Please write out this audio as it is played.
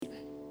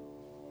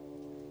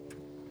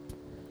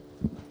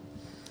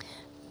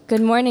Good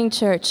morning,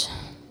 church.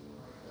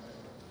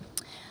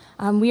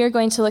 We are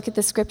going to look at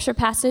the scripture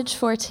passage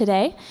for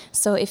today.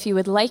 So if you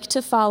would like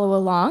to follow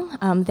along,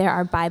 there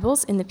are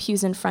Bibles in the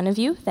pews in front of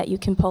you that you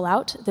can pull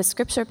out. The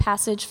scripture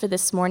passage for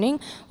this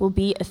morning will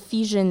be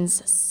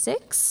Ephesians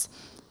 6,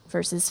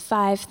 verses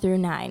 5 through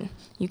 9.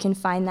 You can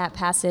find that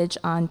passage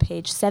on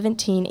page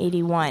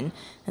 1781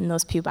 in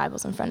those pew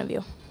Bibles in front of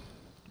you.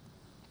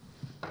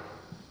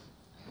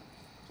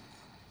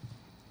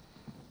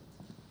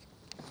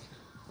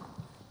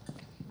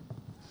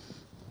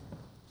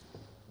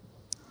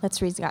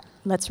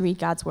 Let's read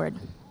God's word.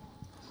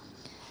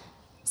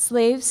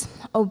 Slaves,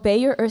 obey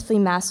your earthly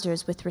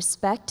masters with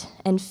respect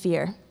and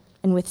fear,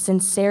 and with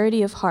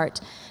sincerity of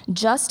heart,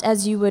 just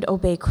as you would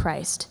obey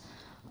Christ.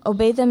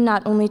 Obey them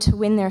not only to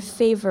win their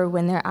favor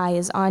when their eye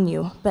is on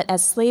you, but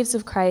as slaves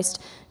of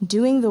Christ,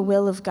 doing the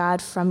will of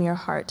God from your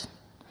heart.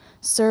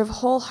 Serve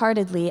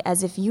wholeheartedly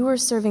as if you were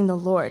serving the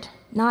Lord,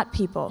 not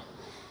people,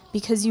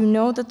 because you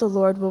know that the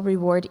Lord will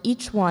reward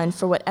each one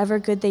for whatever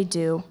good they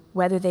do,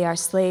 whether they are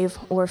slave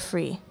or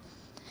free.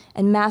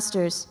 And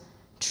masters,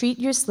 treat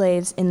your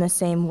slaves in the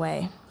same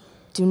way.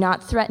 Do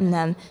not threaten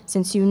them,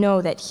 since you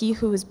know that he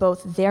who is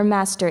both their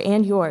master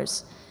and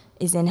yours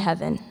is in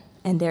heaven,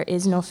 and there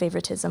is no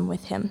favoritism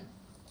with him.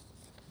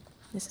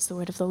 This is the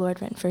word of the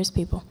Lord written for his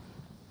people.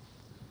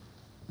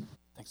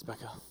 Thanks,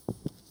 Becca.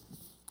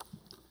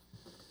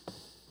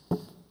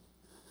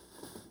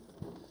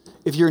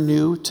 If you're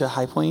new to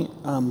High Point,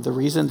 the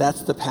reason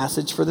that's the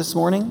passage for this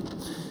morning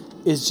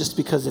is just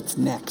because it's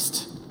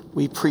next.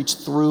 We preach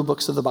through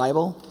books of the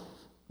Bible,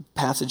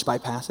 passage by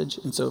passage.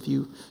 And so if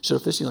you show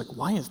up this, you're like,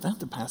 why is that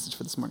the passage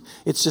for this morning?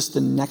 It's just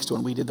the next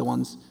one. We did the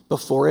ones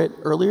before it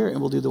earlier,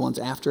 and we'll do the ones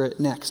after it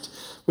next.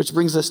 Which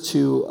brings us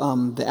to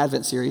the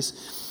Advent series.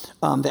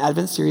 The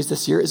Advent series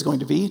this year is going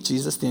to be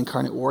Jesus, the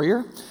Incarnate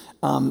Warrior.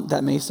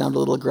 That may sound a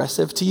little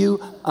aggressive to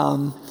you.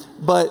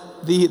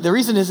 But the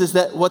reason is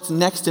that what's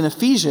next in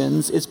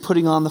Ephesians is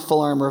putting on the full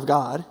armor of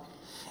God.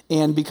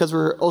 And because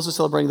we're also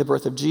celebrating the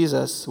birth of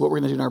Jesus, what we're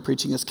going to do in our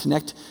preaching is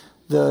connect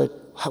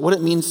what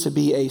it means to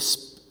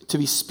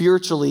be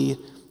spiritually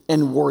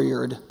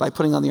warriored by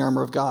putting on the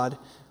armor of God,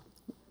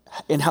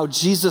 and how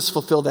Jesus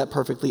fulfilled that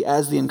perfectly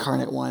as the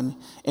incarnate one.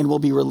 And we'll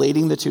be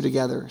relating the two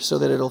together so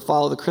that it'll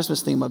follow the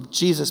Christmas theme of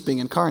Jesus being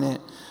incarnate,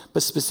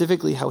 but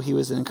specifically how he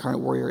was an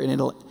incarnate warrior.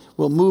 And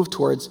we'll move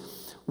towards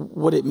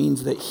what it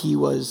means that he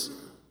was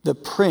the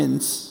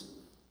Prince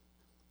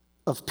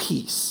of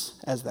Peace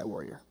as that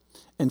warrior.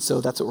 And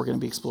so that's what we're going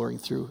to be exploring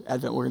through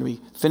Advent. We're going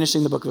to be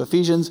finishing the book of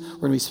Ephesians.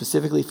 We're going to be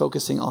specifically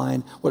focusing on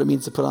what it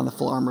means to put on the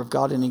full armor of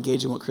God and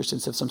engage in what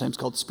Christians have sometimes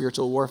called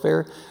spiritual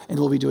warfare. And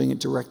we'll be doing it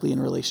directly in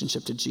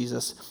relationship to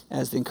Jesus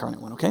as the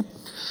incarnate one, okay?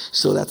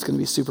 So that's going to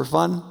be super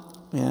fun,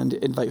 and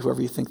invite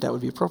whoever you think that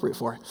would be appropriate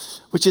for,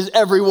 which is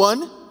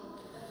everyone,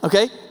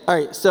 okay? All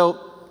right,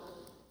 so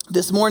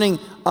this morning,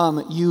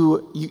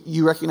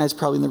 you recognize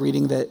probably in the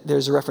reading that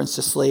there's a reference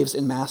to slaves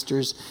and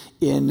masters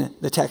in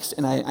the text.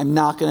 And I'm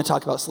not going to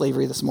talk about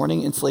slavery this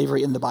morning and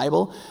slavery in the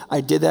Bible. I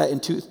did that in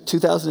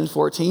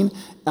 2014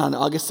 on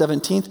August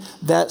 17th.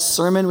 That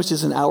sermon, which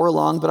is an hour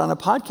long, but on a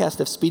podcast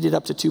I've speeded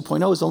up to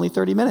 2.0, is only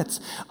 30 minutes,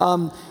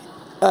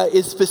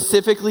 is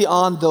specifically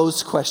on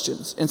those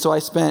questions. And so I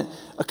spent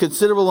a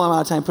considerable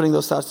amount of time putting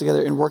those thoughts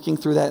together and working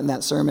through that in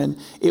that sermon.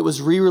 It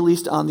was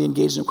re-released on the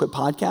Engage and Equip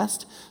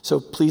podcast.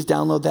 So please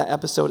download that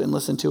episode and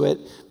listen to it,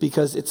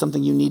 because it's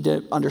something you need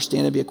to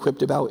understand and be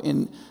equipped about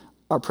in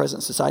our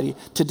present society.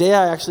 Today,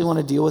 I actually want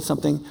to deal with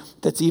something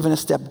that's even a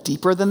step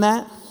deeper than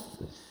that.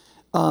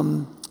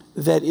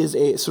 That is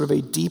a sort of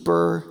a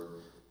deeper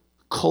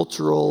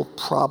cultural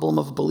problem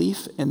of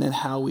belief, and then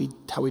how we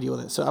deal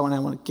with it. So I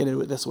want to get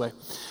into it this way.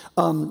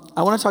 I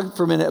want to talk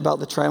for a minute about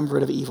the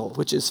triumvirate of evil,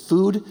 which is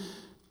food,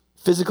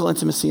 physical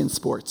intimacy, and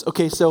sports.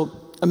 Okay, so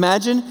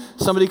imagine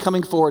somebody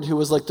coming forward who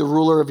was like the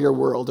ruler of your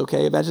world,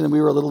 okay? Imagine that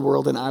we were a little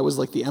world and I was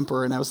like the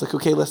emperor, and I was like,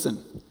 okay,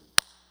 listen.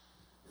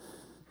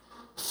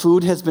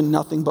 Food has been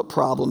nothing but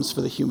problems for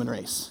the human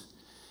race.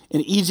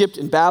 In Egypt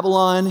and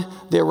Babylon,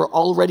 there were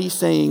already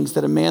sayings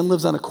that a man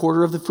lives on a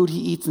quarter of the food he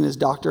eats and his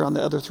doctor on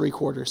the other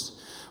 3/4.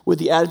 With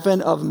the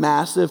advent of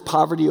massive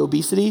poverty,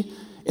 obesity,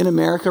 in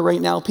America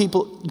right now,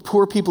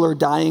 poor people are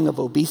dying of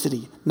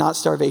obesity, not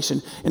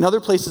starvation. In other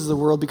places of the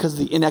world, because of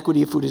the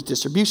inequity of food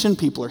distribution,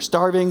 people are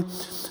starving,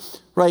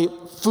 right?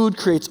 Food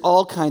creates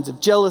all kinds of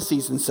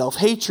jealousies and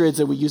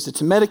self-hatreds, and we use it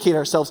to medicate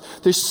ourselves.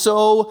 There's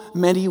so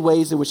many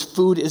ways in which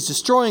food is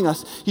destroying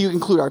us. You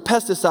include our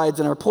pesticides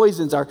and our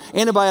poisons, our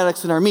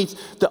antibiotics and our meats,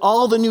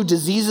 all the new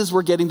diseases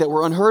we're getting that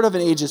were unheard of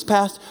in ages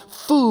past.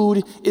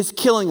 Food is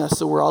killing us,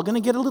 so we're all going to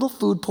get a little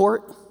food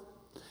port.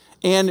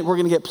 And we're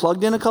going to get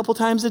plugged in a couple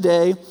times a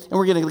day, and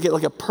we're going to get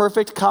like a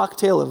perfect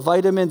cocktail of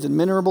vitamins and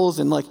minerals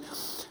and like,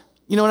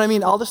 you know what I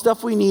mean? All the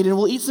stuff we need, and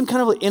we'll eat some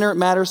kind of like inert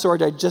matter so our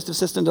digestive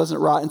system doesn't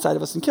rot inside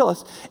of us and kill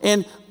us.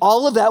 And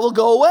all of that will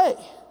go away.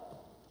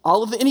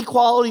 All of the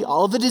inequality,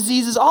 all of the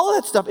diseases, all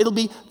of that stuff, it'll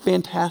be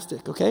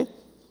fantastic, okay?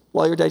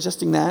 While you're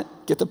digesting that,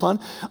 get the pun.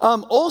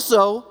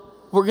 Also,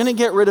 we're going to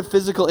get rid of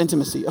physical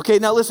intimacy. Okay,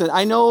 now listen,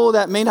 I know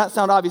that may not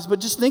sound obvious, but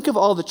just think of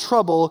all the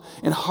trouble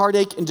and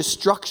heartache and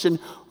destruction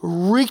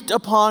wreaked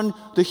upon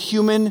the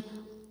human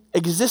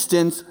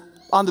existence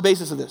on the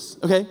basis of this,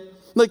 okay?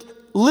 Like,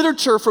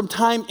 literature from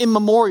time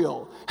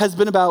immemorial has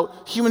been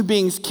about human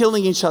beings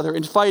killing each other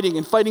and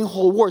fighting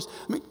whole wars.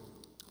 I mean,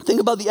 think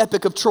about the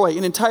Epic of Troy,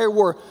 an entire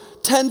war,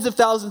 tens of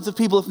thousands of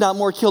people, if not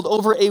more, killed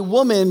over a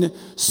woman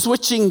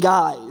switching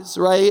guys,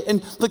 right?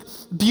 And like,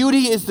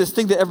 beauty is this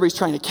thing that everybody's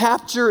trying to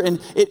capture, and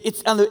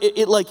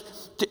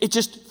it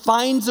just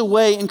finds a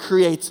way and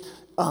creates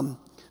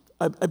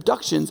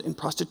abductions and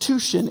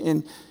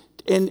prostitution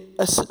and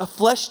a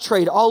flesh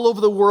trade all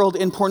over the world,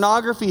 and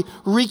pornography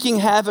wreaking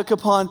havoc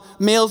upon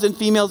males and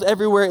females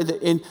everywhere,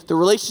 in the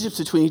relationships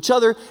between each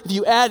other. If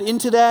you add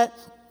into that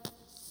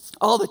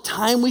all the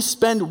time we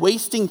spend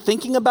wasting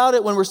thinking about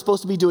it when we're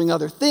supposed to be doing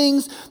other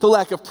things, the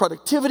lack of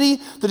productivity,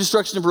 the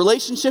destruction of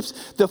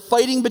relationships, the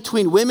fighting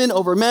between women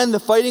over men, the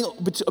fighting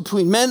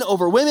between men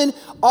over women,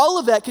 all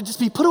of that could just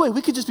be put away.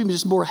 We could just be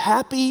more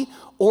happy,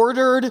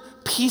 ordered,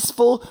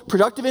 peaceful,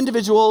 productive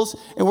individuals,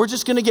 and we're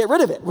just going to get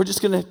rid of it. We're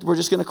just going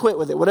to quit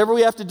with it. Whatever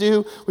we have to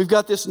do, we've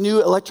got this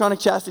new electronic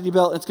chastity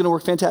belt, and it's going to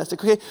work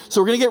fantastic. Okay, so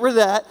we're going to get rid of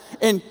that.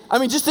 And I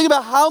mean, just think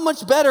about how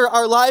much better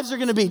our lives are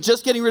going to be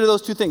just getting rid of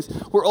those two things.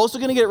 We're also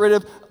going to get rid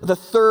of the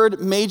third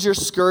major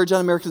scourge on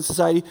American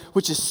society,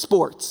 which is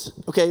sports.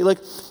 Okay, like,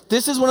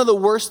 this is one of the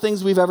worst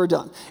things we've ever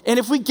done. And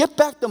if we get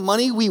back the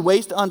money we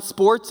waste on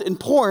sports and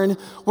porn,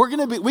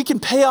 we can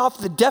pay off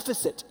the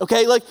deficit.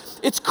 Okay, like,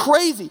 it's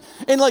crazy.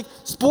 And like,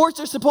 sports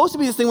are supposed to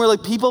be this thing where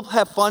like people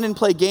have fun and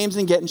play games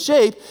and get in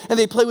shape, and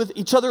they play with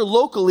each other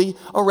locally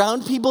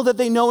around people that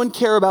they know and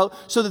care about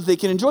so that they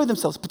can enjoy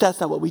themselves. But that's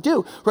not what we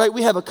do, right?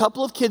 We have a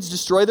couple of kids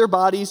destroy their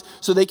bodies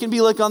so they can be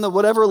like on the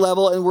whatever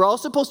level, and we're all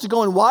supposed to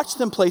go and watch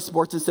them play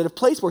sports instead of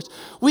play sports.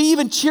 We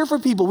even cheer for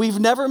people we've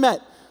never met.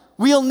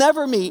 We'll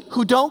never meet,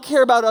 who don't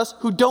care about us,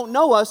 who don't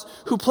know us,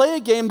 who play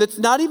a game that's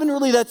not even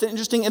really that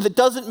interesting and that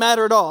doesn't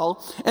matter at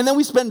all. And then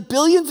we spend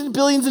billions and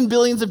billions and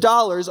billions of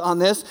dollars on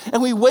this,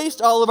 and we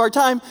waste all of our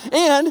time.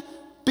 And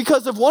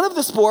because of one of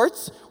the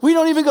sports, we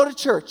don't even go to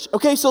church.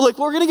 Okay, so like,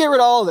 we're going to get rid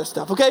of all of this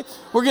stuff, okay?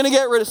 We're going to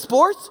get rid of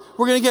sports,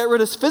 we're going to get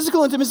rid of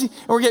physical intimacy,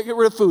 and we're going to get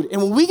rid of food.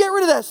 And when we get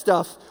rid of that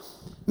stuff,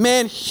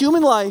 man,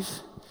 human life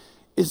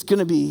is going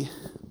to be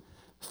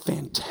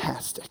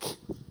fantastic.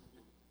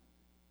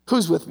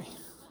 Who's with me?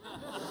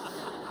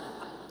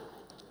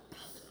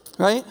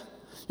 Right?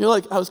 You're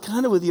like, I was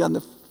kind of with you on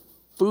the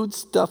food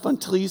stuff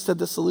until you said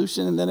the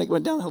solution, and then it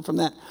went downhill from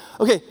that.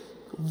 Okay,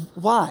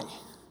 why?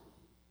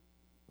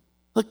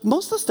 Like,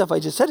 most of the stuff I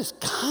just said is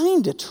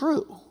kind of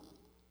true.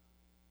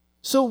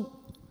 So,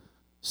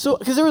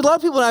 because there were a lot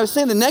of people when I was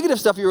saying the negative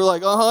stuff, you were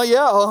like,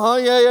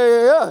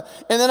 yeah.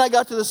 And then I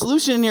got to the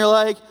solution, and you're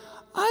like,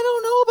 I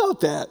don't know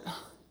about that.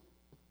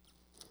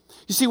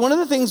 You see, one of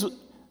the things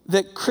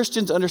that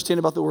Christians understand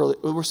about the world,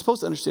 we're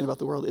supposed to understand about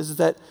the world, is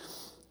that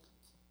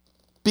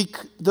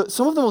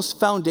some of the most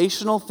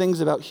foundational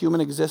things about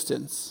human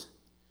existence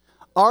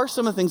are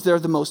some of the things that are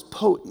the most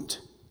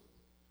potent.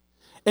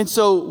 And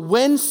so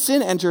when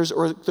sin enters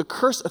or the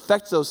curse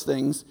affects those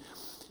things,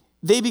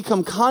 they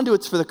become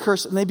conduits for the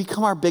curse, and they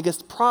become our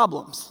biggest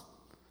problems.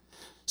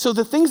 So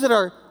the things that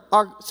are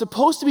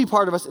supposed to be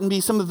part of us and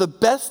be some of the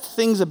best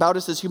things about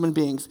us as human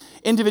beings,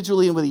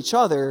 individually and with each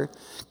other,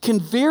 can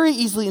very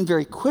easily and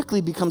very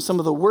quickly become some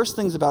of the worst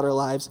things about our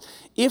lives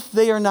if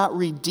they are not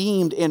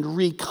redeemed and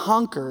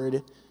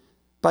reconquered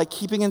by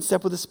keeping in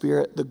step with the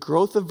Spirit, the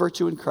growth of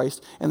virtue in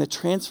Christ, and the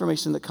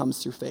transformation that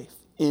comes through faith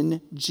in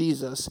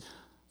Jesus,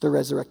 the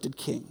resurrected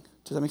King.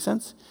 Does that make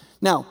sense?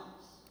 Now,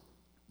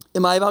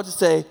 am I about to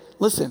say,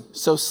 listen,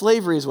 so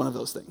slavery is one of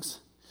those things?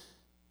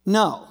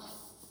 No.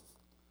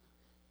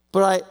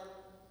 But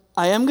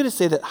I am going to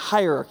say that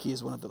hierarchy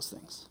is one of those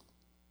things,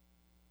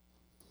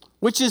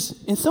 which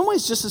is in some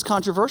ways just as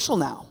controversial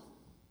now,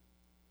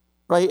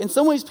 right? In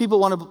some ways, people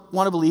want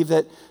to believe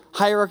that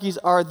hierarchies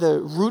are the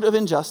root of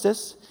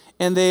injustice,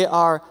 and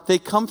they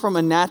come from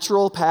a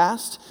natural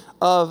past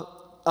of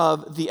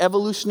the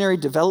evolutionary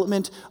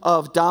development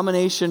of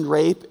domination,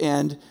 rape,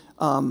 and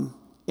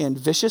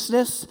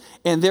viciousness,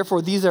 and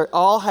therefore these are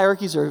all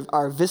hierarchies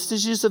are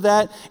vestiges of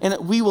that, and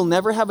we will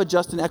never have a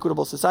just and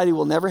equitable society,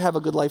 we'll never have a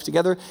good life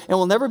together, and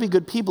we'll never be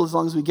good people as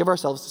long as we give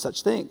ourselves to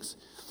such things.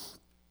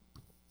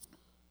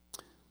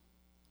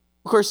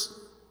 Of course,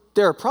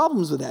 there are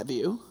problems with that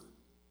view.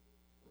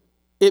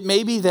 It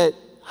may be that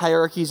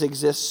hierarchies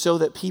exist so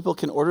that people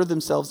can order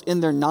themselves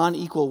in their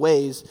non-equal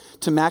ways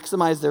to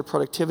maximize their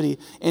productivity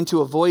and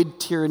to avoid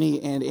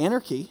tyranny and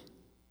anarchy.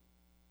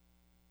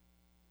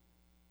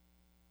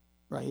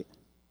 Right?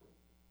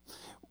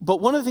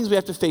 But one of the things we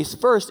have to face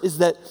first is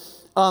that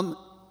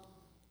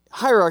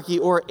hierarchy,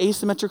 or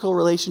asymmetrical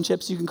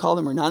relationships, you can call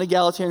them, or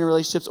non-egalitarian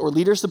relationships, or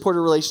leader-supported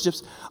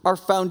relationships, are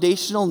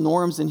foundational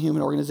norms in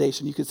human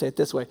organization. You could say it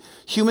this way.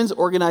 Humans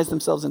organize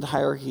themselves into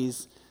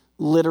hierarchies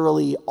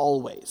literally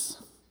always.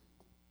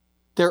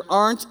 There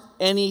aren't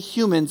any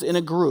humans in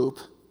a group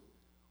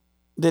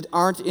that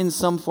aren't in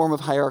some form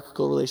of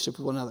hierarchical relationship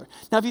with one another.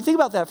 Now, if you think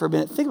about that for a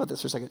minute, think about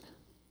this for a second.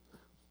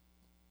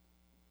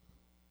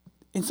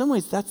 In some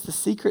ways, that's the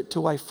secret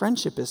to why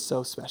friendship is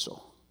so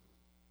special.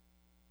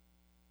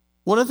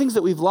 One of the things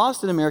that we've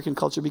lost in American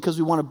culture because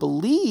we want to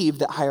believe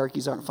that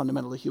hierarchies aren't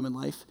fundamental to human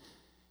life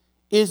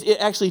is it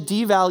actually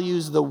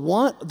devalues the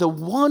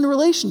one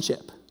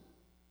relationship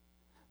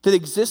that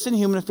exists in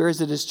human affairs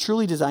that is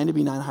truly designed to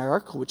be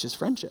non-hierarchical, which is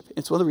friendship.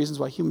 It's one of the reasons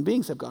why human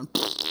beings have gone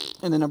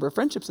in the number of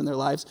friendships in their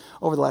lives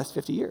over the last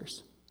 50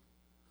 years.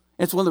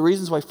 It's one of the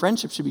reasons why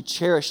friendship should be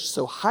cherished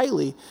so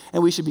highly,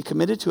 and we should be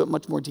committed to it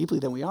much more deeply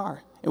than we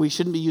are. And we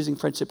shouldn't be using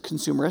friendship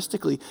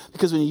consumeristically,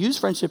 because when you use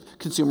friendship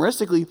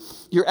consumeristically,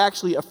 you're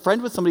actually a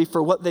friend with somebody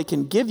for what they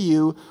can give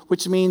you,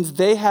 which means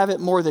they have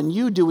it more than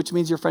you do, which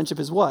means your friendship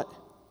is what?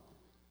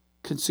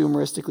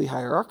 Consumeristically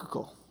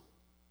hierarchical.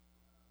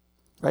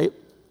 Right?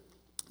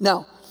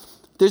 Now,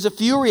 there's a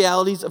few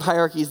realities of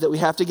hierarchies that we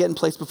have to get in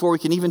place before we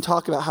can even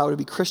talk about how to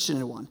be Christian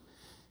in one.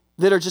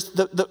 That are just,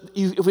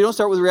 if we don't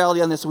start with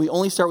reality on this and we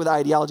only start with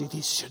ideology,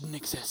 these shouldn't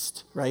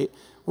exist, right?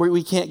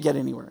 We can't get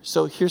anywhere.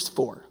 So here's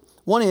 4.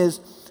 One is,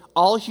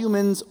 all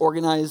humans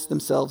organize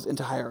themselves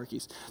into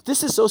hierarchies.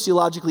 This is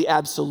sociologically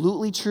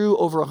absolutely true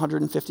over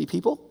 150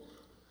 people,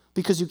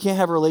 because you can't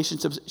have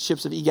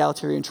relationships of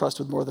egalitarian trust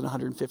with more than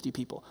 150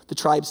 people. The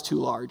tribe's too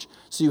large,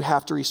 so you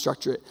have to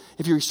restructure it.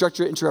 If you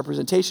restructure it into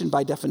representation,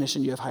 by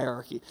definition, you have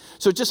hierarchy.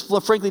 So it just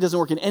frankly doesn't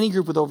work in any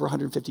group with over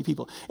 150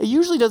 people. It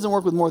usually doesn't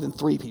work with more than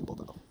 3 people,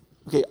 though.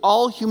 Okay,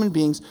 all human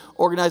beings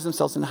organize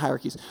themselves into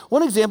hierarchies.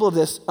 One example of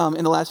this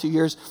in the last few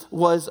years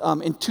was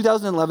in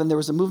 2011, there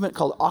was a movement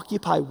called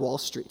Occupy Wall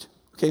Street.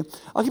 Okay,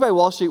 Occupy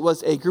Wall Street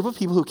was a group of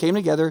people who came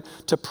together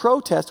to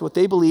protest what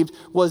they believed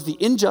was the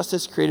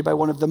injustice created by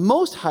one of the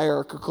most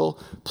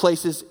hierarchical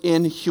places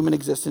in human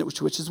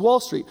existence, which is Wall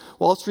Street.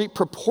 Wall Street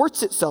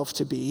purports itself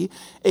to be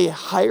a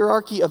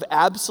hierarchy of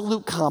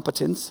absolute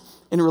competence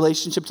in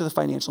relationship to the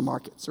financial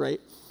markets,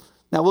 right?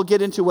 Now, we'll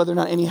get into whether or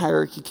not any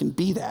hierarchy can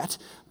be that,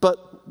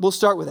 but we'll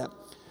start with that.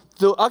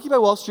 The Occupy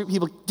Wall Street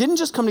people didn't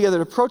just come together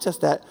to protest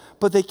that,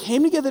 but they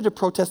came together to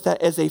protest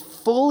that as a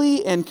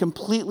fully and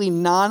completely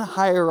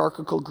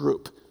non-hierarchical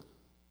group,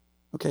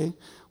 okay,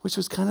 which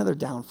was kind of their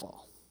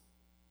downfall.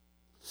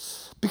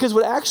 Because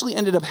what actually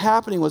ended up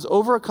happening was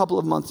over a couple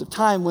of months of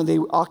time when they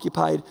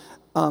occupied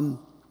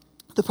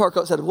the park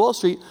outside of Wall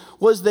Street,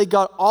 was they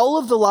got all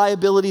of the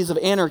liabilities of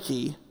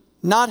anarchy,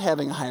 not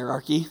having a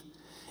hierarchy,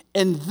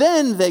 and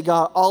then they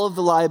got all of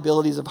the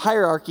liabilities of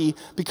hierarchy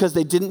because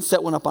they didn't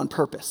set one up on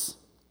purpose.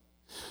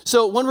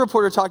 So one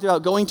reporter talked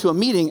about going to a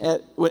meeting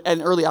at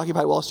an early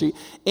Occupy Wall Street,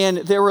 and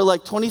there were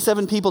like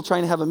 27 people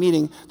trying to have a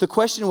meeting. The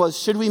question was,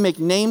 should we make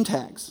name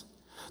tags?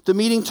 The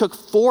meeting took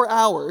 4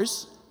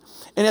 hours,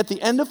 and at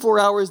the end of 4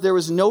 hours, there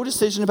was no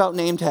decision about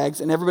name tags,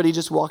 and everybody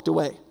just walked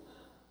away.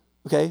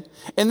 Okay?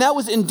 And that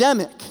was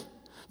endemic.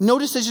 No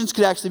decisions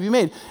could actually be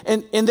made.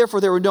 And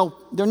therefore, there were no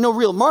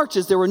real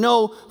marches. There were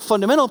no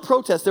fundamental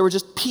protests. There were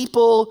just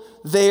people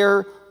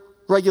there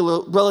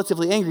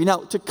relatively angry. Now,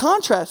 to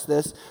contrast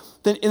this,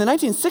 then in the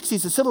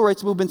 1960s, the civil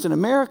rights movements in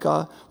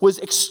America was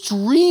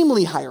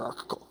extremely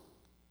hierarchical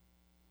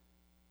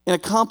and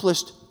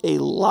accomplished a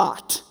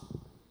lot.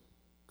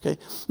 Okay.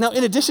 Now,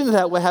 in addition to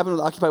that, what happened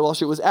with Occupy Wall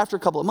Street was after a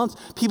couple of months,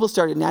 people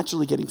started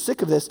naturally getting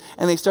sick of this,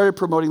 and they started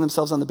promoting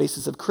themselves on the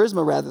basis of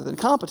charisma rather than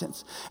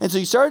competence. And so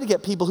you started to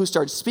get people who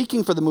started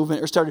speaking for the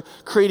movement or started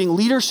creating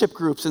leadership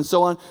groups and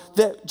so on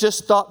that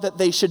just thought that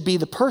they should be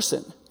the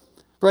person.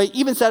 Right?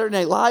 Even Saturday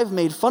Night Live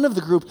made fun of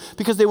the group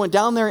because they went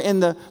down there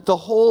and the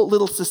whole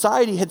little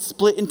society had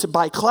split into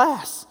by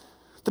class.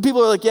 The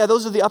people were like, yeah,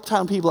 those are the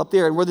uptown people up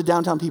there, and we're the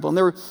downtown people. And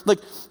there were like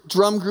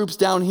drum groups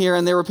down here,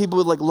 and there were people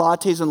with like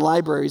lattes and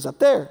libraries up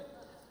there.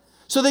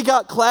 So they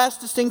got class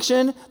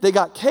distinction, they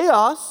got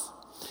chaos,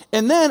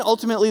 and then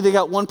ultimately they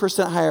got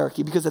 1%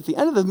 hierarchy, because at the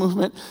end of the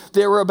movement,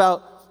 there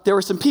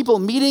were some people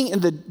meeting in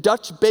the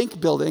Dutch bank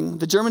building,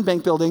 the German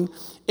bank building,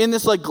 in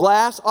this like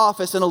glass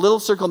office in a little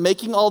circle,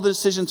 making all the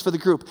decisions for the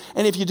group.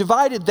 And if you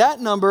divided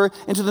that number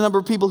into the number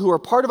of people who are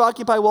part of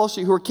Occupy Wall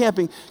Street who are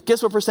camping,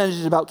 guess what percentage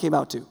it about came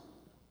out to?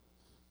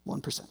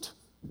 1%.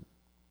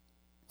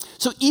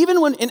 So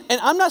even when, and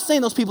I'm not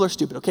saying those people are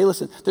stupid, okay?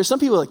 Listen, there's some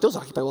people like, those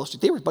Occupy Wall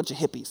Street, they were a bunch of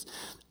hippies.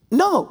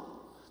 No,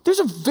 there's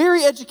a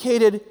very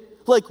educated,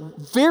 like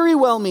very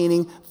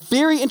well-meaning,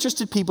 very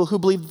interested people who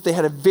believed that they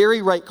had a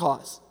very right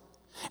cause.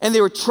 And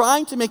they were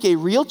trying to make a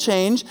real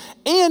change,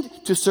 and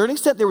to a certain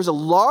extent, there was a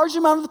large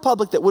amount of the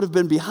public that would have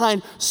been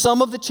behind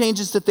some of the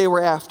changes that they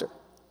were after.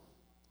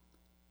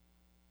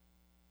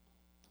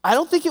 I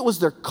don't think it was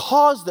their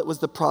cause that was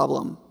the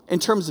problem in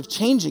terms of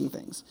changing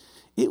things.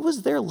 It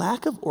was their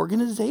lack of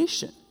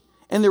organization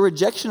and their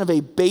rejection of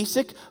a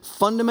basic,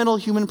 fundamental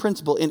human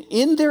principle. And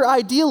in their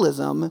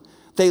idealism,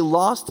 they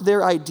lost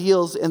their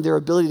ideals and their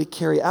ability to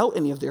carry out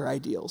any of their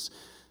ideals,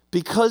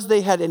 because they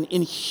had an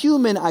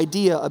inhuman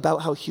idea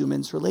about how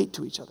humans relate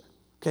to each other,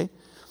 okay?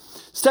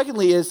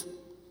 Secondly is,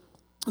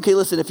 okay,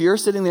 listen, if you're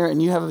sitting there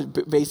and you have a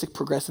basic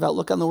progressive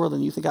outlook on the world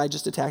and you think I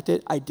just attacked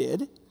it, I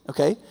did,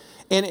 okay?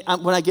 And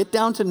when I get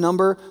down to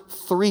number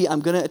 3,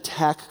 I'm going to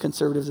attack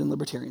conservatives and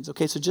libertarians,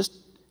 okay? So just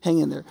hang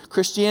in there.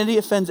 Christianity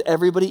offends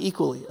everybody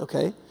equally,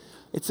 okay?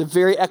 It's a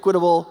very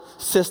equitable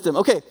system.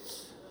 Okay,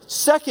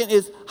 Second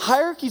is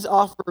hierarchies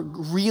offer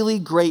really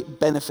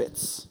great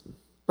benefits,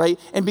 right?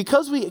 And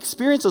because we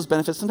experience those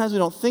benefits, sometimes we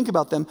don't think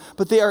about them,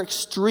 but they are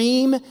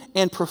extreme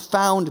and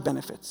profound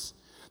benefits.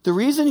 The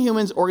reason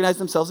humans organize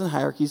themselves in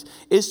hierarchies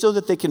is so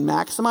that they can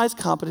maximize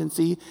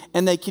competency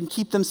and they can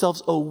keep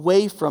themselves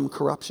away from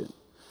corruption.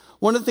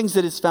 One of the things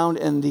that is found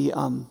in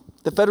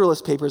the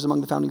Federalist Papers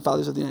among the founding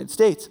fathers of the United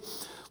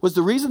States was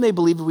the reason they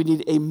believed we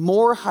need a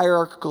more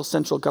hierarchical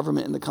central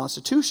government in the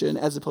Constitution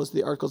as opposed to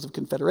the Articles of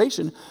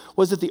Confederation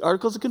was that the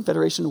Articles of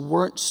Confederation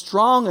weren't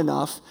strong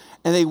enough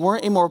and they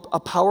weren't a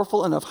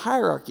powerful enough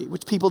hierarchy,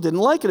 which people didn't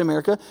like in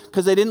America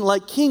because they didn't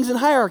like kings and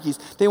hierarchies.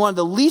 They wanted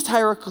the least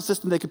hierarchical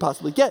system they could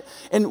possibly get.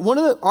 And one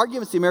of the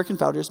arguments the American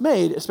founders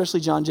made, especially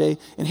John Jay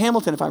and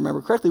Hamilton, if I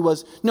remember correctly,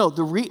 was,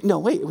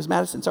 it was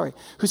Madison,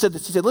 who said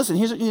this. He said, listen,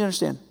 here's what you need to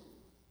understand.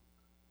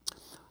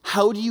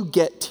 How do you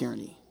get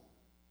tyranny?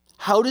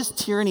 How does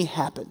tyranny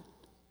happen?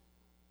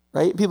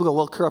 Right? People go,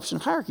 well, corruption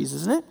of hierarchies,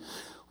 isn't it?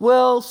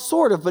 Well,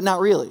 sort of, but not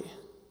really.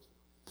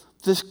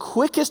 The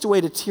quickest way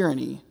to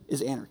tyranny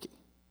is anarchy.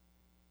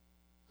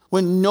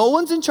 When no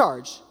one's in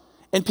charge,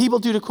 and people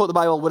do, to quote the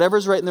Bible,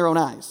 whatever's right in their own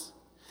eyes,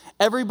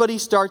 everybody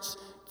starts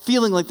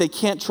feeling like they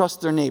can't trust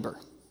their neighbor.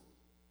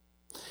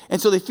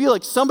 And so they feel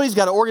like somebody's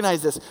got to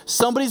organize this.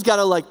 Somebody's got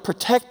to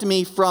protect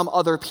me from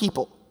other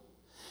people.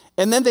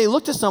 And then they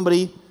look to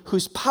somebody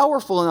who's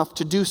powerful enough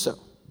to do so.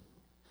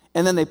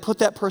 And then they put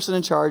that person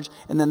in charge,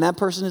 and then that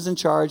person is in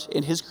charge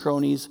and his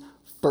cronies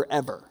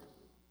forever.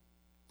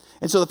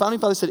 And so the founding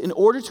fathers said, in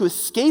order to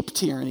escape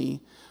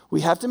tyranny,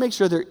 we have to make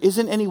sure there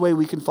isn't any way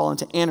we can fall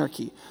into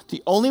anarchy.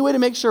 The only way to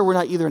make sure we're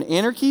not either in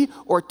anarchy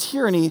or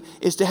tyranny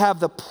is to have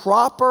the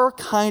proper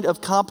kind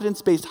of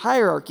competence-based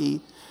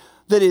hierarchy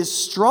that is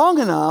strong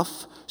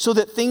enough so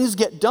that things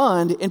get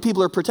done and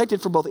people are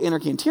protected from both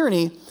anarchy and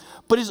tyranny,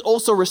 but is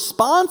also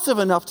responsive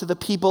enough to the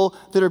people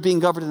that are being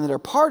governed and that are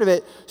part of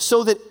it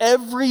so that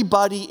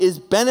everybody is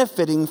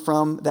benefiting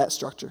from that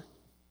structure.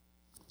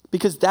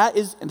 Because that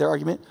is, and their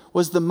argument,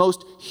 was the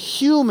most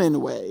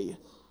human way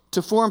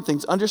to form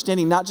things,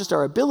 understanding not just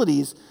our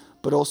abilities,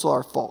 but also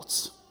our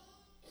faults.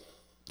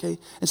 Okay?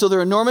 And so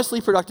they're enormously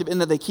productive in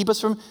that they keep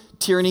us from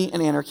tyranny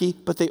and anarchy,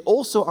 but they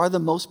also are the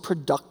most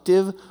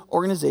productive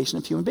organization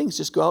of human beings.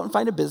 Just go out and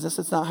find a business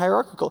that's not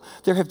hierarchical.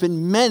 There have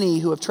been many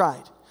who have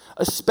tried,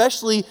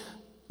 especially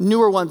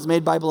newer ones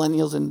made by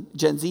millennials and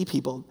Gen Z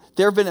people.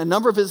 There have been a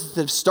number of businesses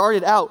that have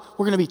started out,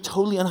 we're going to be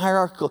totally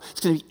unhierarchical. It's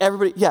going to be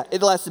everybody,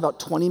 it lasts about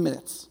 20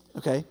 minutes,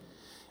 okay?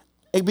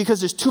 And because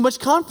there's too much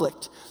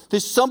conflict.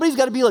 Somebody's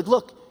got to be like,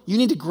 look, you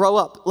need to grow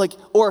up.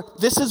 Or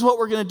this is what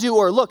we're going to do.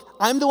 Or look,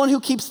 I'm the one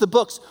who keeps the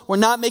books. We're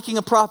not making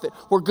a profit.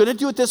 We're going to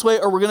do it this way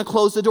or we're going to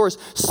close the doors.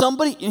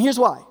 And here's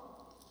why.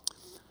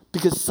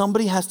 Because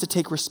somebody has to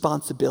take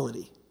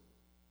responsibility.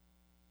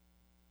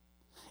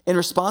 And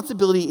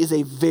responsibility is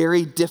a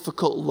very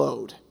difficult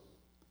load.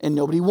 And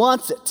nobody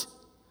wants it.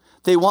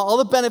 They want all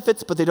the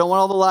benefits, but they don't want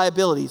all the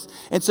liabilities.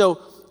 And so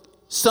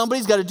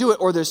somebody's got to do it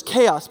or there's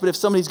chaos. But if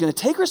somebody's going to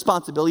take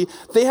responsibility,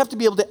 they have to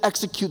be able to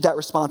execute that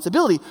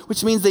responsibility,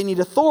 which means they need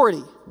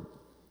authority.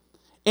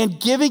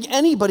 And giving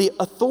anybody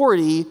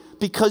authority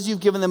because you've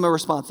given them a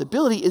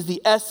responsibility is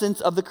the essence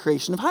of the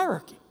creation of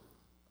hierarchy.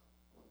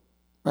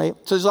 Right?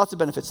 So there's lots of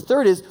benefits.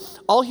 Third is,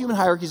 all human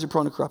hierarchies are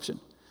prone to corruption.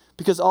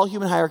 Because all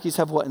human hierarchies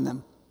have what in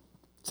them?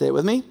 Say it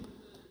with me.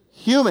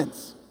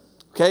 Humans.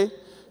 Okay?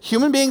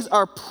 Human beings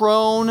are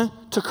prone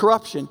to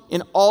corruption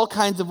in all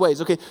kinds of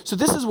ways. Okay, so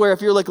this is where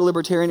if you're like a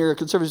libertarian or a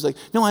conservative, like,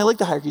 no, I like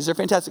the hierarchies, they're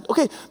fantastic.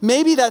 Okay,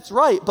 maybe that's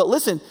right, but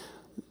listen,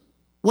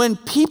 when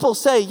people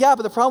say, yeah,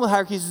 but the problem with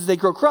hierarchies is they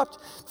grow corrupt,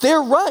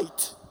 they're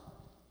right.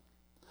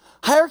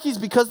 Hierarchies,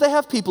 because they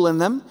have people in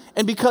them,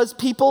 and because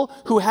people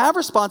who have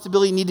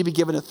responsibility need to be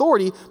given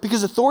authority,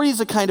 because authority is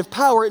a kind of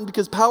power, and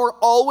because power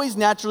always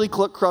naturally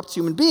corrupts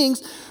human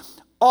beings,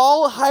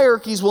 all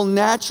hierarchies will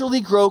naturally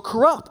grow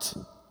corrupt.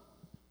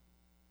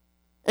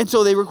 And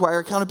so they require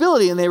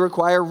accountability, and they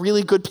require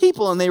really good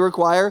people, and they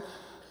require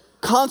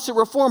constant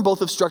reform, both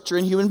of structure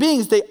and human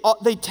beings.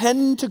 They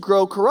tend to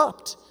grow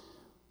corrupt.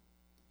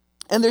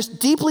 And they're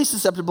deeply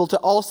susceptible to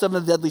all 7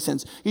 of the deadly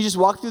sins. You just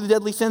walk through the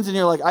deadly sins, and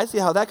you're like, I see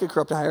how that could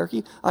corrupt a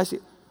hierarchy. I see,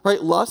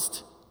 right?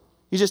 Lust.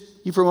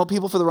 You promote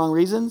people for the wrong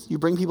reasons. You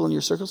bring people in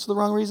your circles for the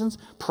wrong reasons.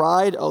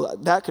 Pride,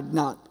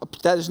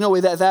 there's no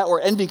way that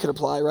or envy could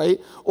apply, right?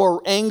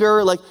 Or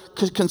anger,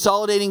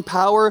 consolidating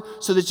power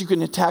so that you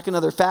can attack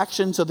another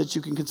faction, so that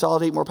you can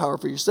consolidate more power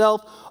for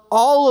yourself.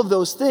 All of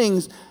those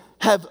things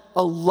have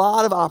a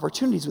lot of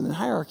opportunities within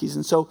hierarchies.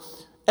 And so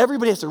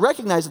everybody has to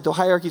recognize that though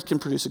hierarchies can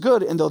produce a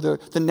good, and though they're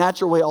the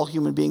natural way all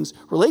human beings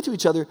relate to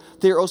each other,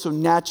 they are also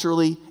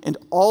naturally and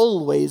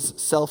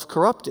always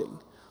self-corrupting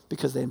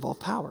because they involve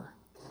power.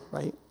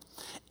 Right?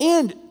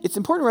 And it's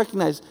important to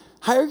recognize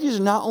hierarchies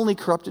are not only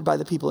corrupted by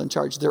the people in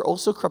charge, they're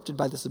also corrupted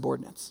by the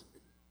subordinates.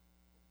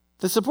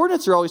 The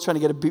subordinates are always trying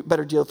to get a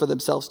better deal for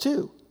themselves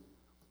too.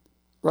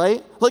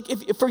 Right?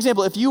 If, for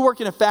example, if you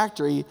work in a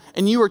factory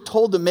and you are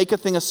told to make a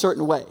thing a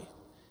certain way,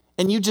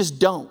 and you just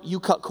don't, you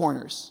cut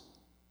corners,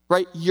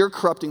 right? You're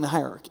corrupting the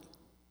hierarchy.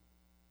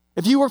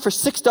 If you work for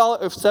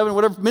 $6 or $7,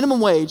 whatever, minimum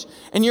wage,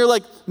 and you're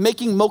like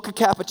making mocha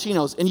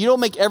cappuccinos, and you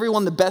don't make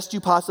everyone the best you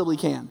possibly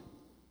can,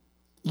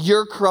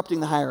 you're corrupting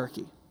the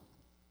hierarchy.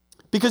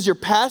 Because you're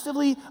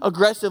passively,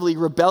 aggressively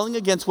rebelling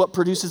against what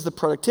produces the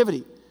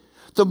productivity.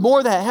 The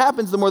more that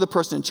happens, the more the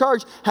person in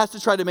charge has to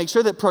try to make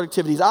sure that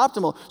productivity is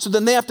optimal. So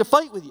then they have to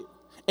fight with you.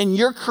 And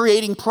you're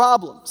creating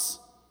problems.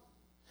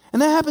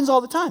 And that happens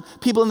all the time.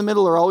 People in the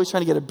middle are always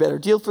trying to get a better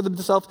deal for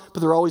themselves, but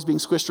they're always being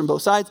squished from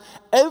both sides.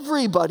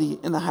 Everybody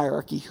in the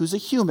hierarchy who's a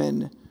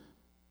human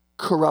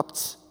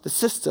corrupts the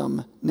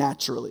system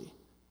naturally.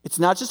 It's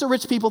not just a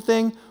rich people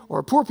thing or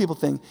a poor people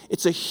thing.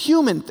 It's a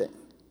human thing.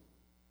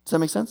 Does that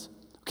make sense?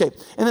 Okay.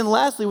 And then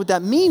lastly, what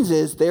that means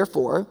is,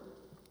 therefore,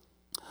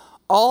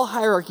 all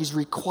hierarchies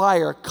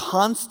require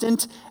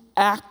constant,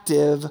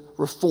 active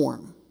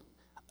reform,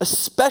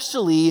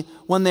 especially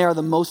when they are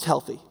the most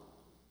healthy.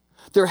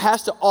 There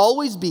has to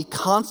always be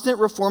constant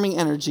reforming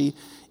energy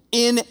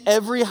in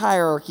every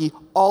hierarchy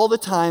all the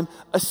time,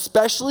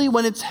 especially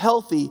when it's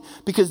healthy,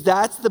 because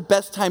that's the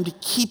best time to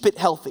keep it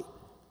healthy.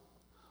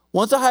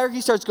 Once a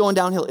hierarchy starts going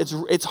downhill,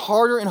 it's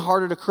harder and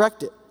harder to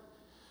correct it.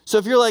 So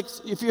if you go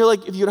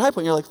to High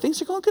Point, you're like, things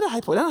are going good at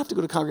High Point. I don't have to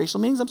go to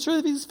congregational meetings. I'm sure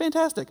this is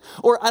fantastic.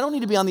 Or I don't need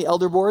to be on the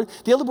elder board.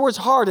 The elder board's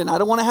hard, and I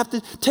don't want to have to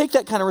take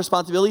that kind of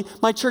responsibility.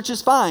 My church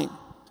is fine.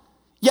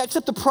 Yeah,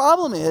 except the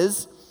problem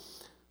is,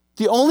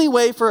 the only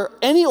way for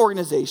any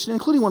organization,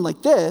 including one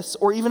like this,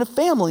 or even a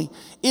family,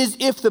 is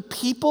if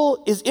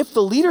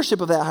the leadership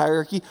of that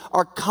hierarchy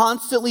are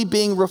constantly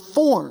being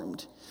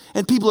reformed.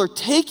 And people are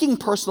taking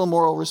personal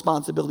moral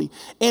responsibility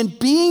and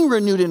being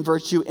renewed in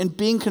virtue and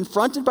being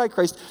confronted by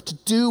Christ to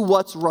do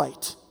what's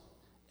right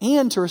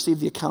and to receive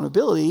the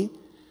accountability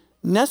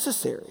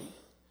necessary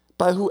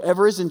by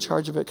whoever is in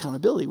charge of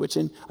accountability, which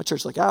in a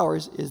church like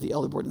ours is the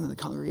elder board and then the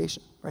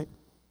congregation, right?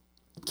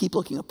 Keep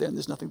looking up there and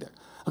there's nothing there.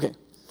 Okay.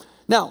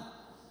 Now,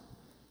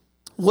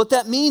 what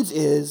that means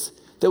is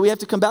that we have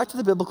to come back to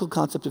the biblical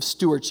concept of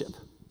stewardship.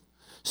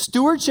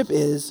 Stewardship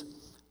is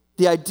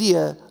the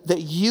idea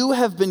that you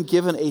have been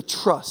given a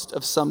trust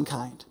of some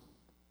kind.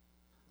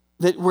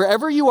 That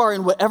wherever you are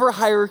in whatever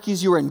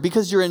hierarchies you're in,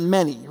 because you're in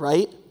many,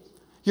 right?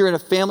 You're in a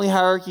family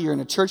hierarchy, you're in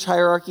a church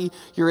hierarchy,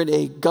 you're in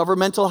a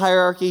governmental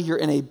hierarchy, you're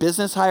in a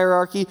business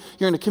hierarchy,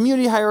 you're in a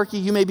community hierarchy,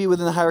 you may be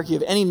within the hierarchy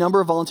of any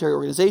number of voluntary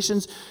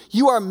organizations.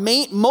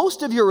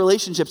 Most of your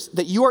relationships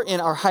that you are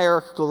in are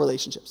hierarchical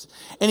relationships.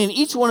 And in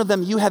each one of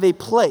them, you have a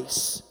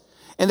place.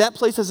 And that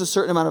place has a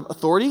certain amount of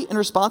authority and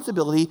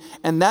responsibility,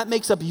 and that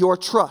makes up your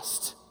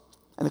trust.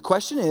 And the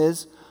question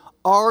is,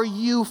 are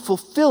you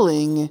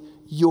fulfilling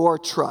your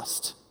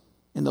trust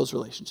in those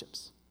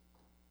relationships?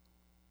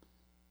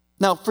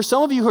 Now, for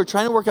some of you who are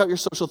trying to work out your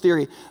social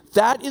theory,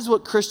 that is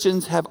what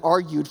Christians have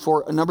argued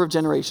for a number of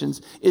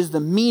generations, is the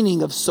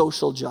meaning of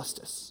social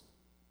justice.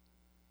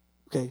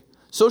 Okay?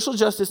 Social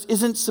justice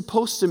isn't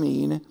supposed to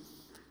mean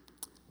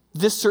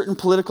this certain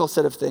political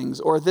set of things,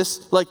 or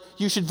this, like,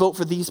 you should vote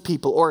for these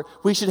people, or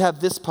we should have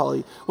this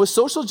policy. What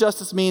social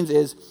justice means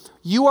is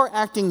you are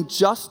acting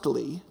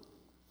justly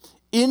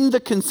in the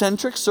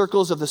concentric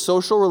circles of the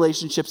social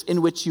relationships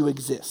in which you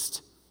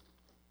exist.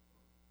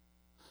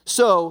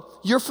 So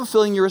you're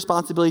fulfilling your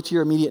responsibility to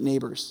your immediate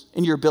neighbors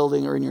in your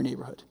building or in your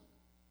neighborhood.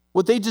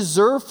 What they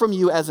deserve from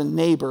you as a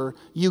neighbor,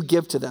 you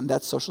give to them.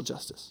 That's social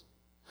justice.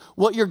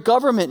 What your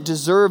government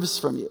deserves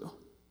from you,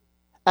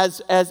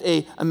 as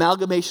a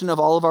amalgamation of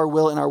all of our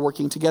will and our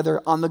working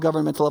together on the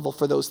governmental level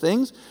for those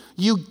things,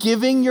 you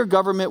giving your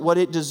government what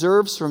it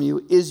deserves from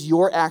you is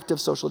your act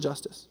of social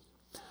justice.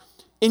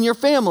 In your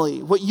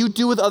family, what you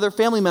do with other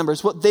family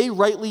members, what they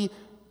rightly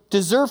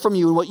deserve from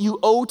you and what you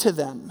owe to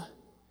them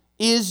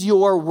is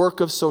your work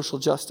of social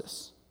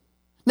justice.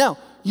 Now,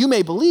 you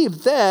may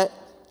believe that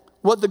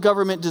what the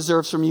government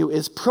deserves from you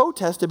is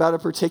protest about a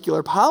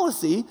particular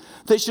policy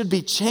that should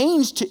be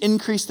changed to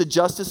increase the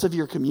justice of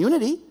your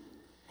community.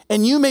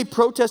 And you may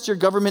protest your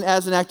government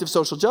as an act of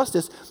social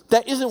justice.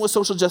 That isn't what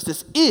social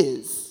justice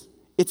is.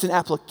 It's an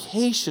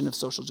application of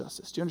social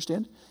justice. Do you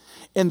understand?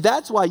 And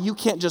that's why you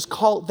can't just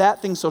call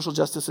that thing social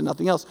justice and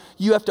nothing else.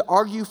 You have to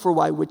argue for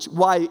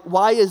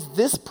why is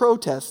this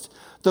protest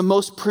the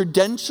most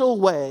prudential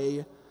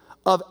way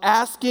of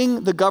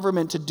asking the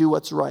government to do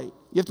what's right?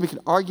 You have to make an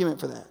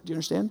argument for that. Do you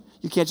understand?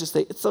 You can't just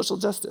say, it's social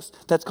justice.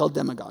 That's called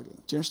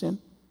demagoguing. Do you understand?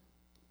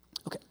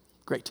 Okay,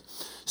 great.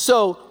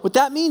 So what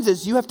that means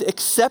is you have to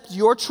accept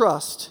your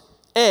trust,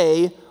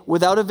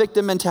 without a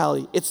victim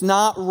mentality. It's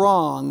not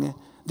wrong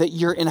that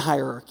you're in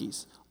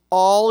hierarchies.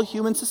 All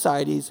human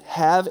societies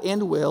have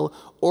and will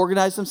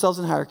organize themselves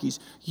in hierarchies.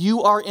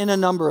 You are in a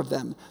number of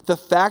them. The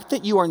fact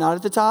that you are not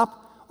at the top,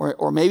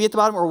 or maybe at the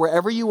bottom, or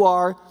wherever you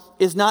are,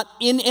 is not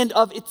in and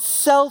of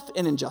itself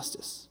an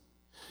injustice.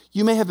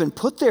 You may have been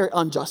put there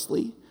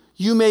unjustly.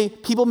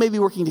 People may be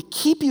working to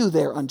keep you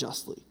there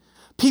unjustly.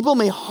 People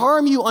may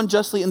harm you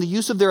unjustly in the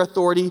use of their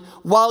authority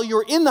while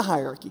you're in the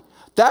hierarchy.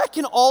 That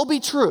can all be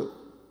true.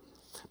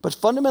 But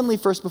fundamentally,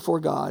 first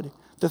before God,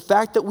 the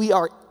fact that we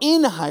are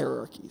in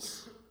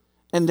hierarchies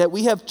and that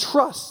we have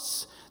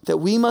trusts that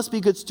we must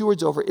be good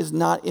stewards over is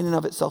not in and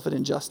of itself an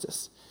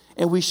injustice.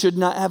 And we should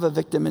not have a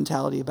victim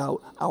mentality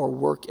about our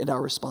work and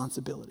our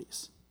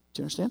responsibilities.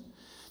 Do you understand?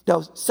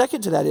 Now,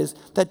 second to that is,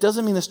 that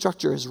doesn't mean the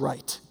structure is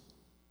right.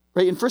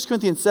 Right? In 1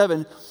 Corinthians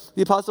 7,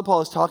 the Apostle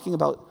Paul is talking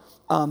about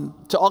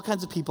to all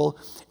kinds of people,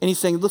 and he's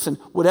saying, listen,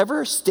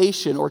 whatever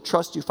station or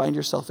trust you find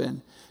yourself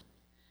in,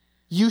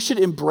 you should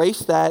embrace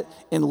that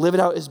and live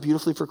it out as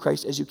beautifully for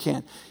Christ as you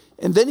can.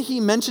 And then he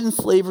mentions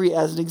slavery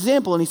as an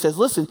example, and he says,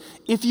 listen,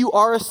 if you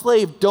are a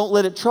slave, don't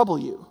let it trouble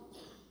you.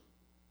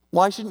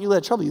 Why shouldn't you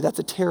let it trouble you? That's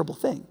a terrible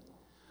thing.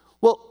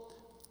 Well,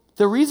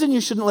 the reason you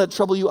shouldn't let it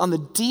trouble you on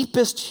the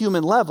deepest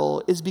human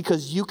level is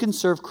because you can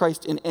serve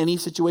Christ in any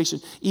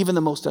situation, even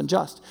the most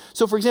unjust.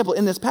 So, for example,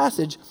 in this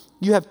passage,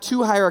 you have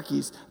two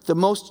hierarchies, the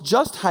most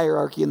just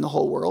hierarchy in the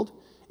whole world,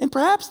 and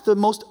perhaps the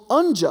most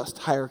unjust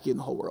hierarchy in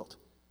the whole world,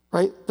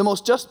 right? The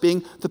most just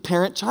being the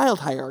parent-child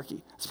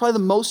hierarchy. It's probably the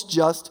most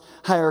just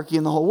hierarchy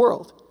in the whole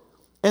world.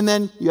 And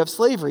then you have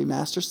slavery,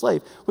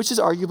 master-slave, which is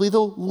arguably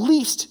the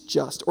least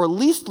just or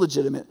least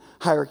legitimate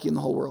hierarchy in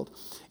the whole world.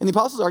 And the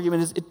apostle's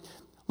argument is,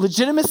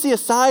 legitimacy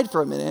aside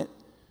for a minute,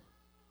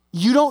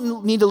 you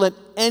don't need to let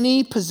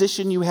any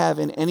position you have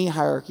in any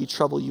hierarchy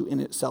trouble you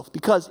in itself.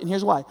 Because, and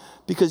here's why,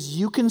 because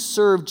you can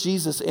serve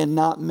Jesus and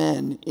not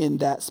men in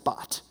that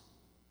spot.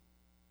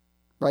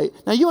 Right?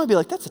 Now you might be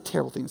like, that's a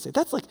terrible thing to say.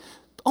 That's like,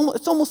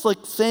 it's almost like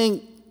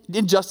saying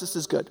injustice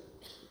is good.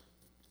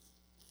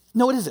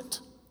 No, it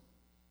isn't.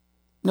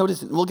 No, it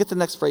isn't. We'll get to the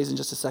next phrase in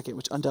just a second,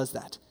 which undoes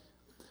that.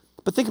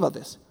 But think about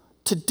this.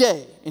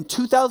 Today, in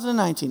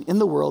 2019, in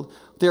the world,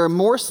 there are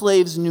more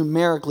slaves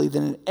numerically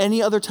than at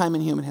any other time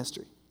in human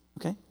history.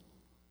 Okay?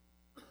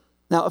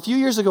 Now, a few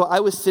years ago, I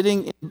was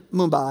sitting in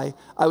Mumbai.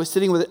 I was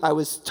sitting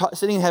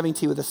and having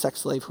tea with a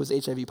sex slave who was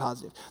HIV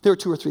positive. There were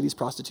 2 or 3 of these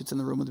prostitutes in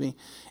the room with me,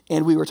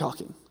 and we were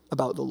talking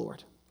about the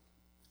Lord.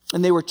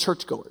 And they were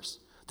churchgoers.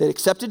 They had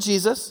accepted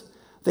Jesus,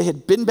 they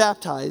had been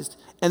baptized,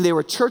 and they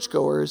were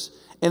churchgoers,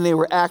 and they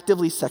were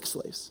actively sex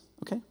slaves.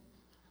 Okay?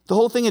 The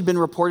whole thing had been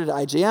reported to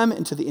IJM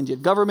and to the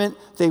Indian government.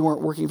 They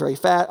weren't working very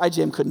fast.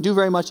 IJM couldn't do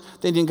very much.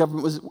 The Indian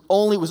government was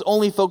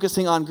only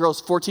focusing on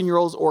girls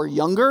 14-year-olds or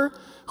younger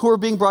who were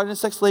being brought into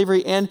sex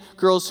slavery and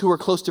girls who were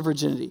close to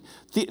virginity.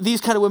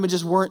 These kind of women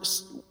just weren't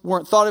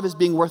thought of as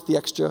being worth the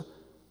extra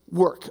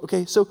work.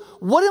 Okay, so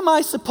what am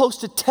I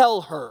supposed to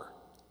tell her?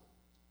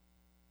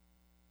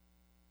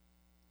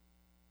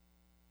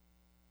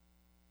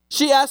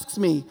 She asks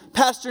me,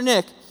 Pastor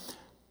Nick,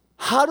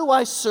 how do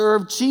I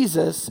serve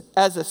Jesus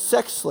as a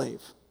sex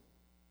slave?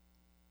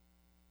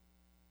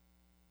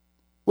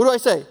 What do I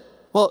say?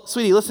 Well,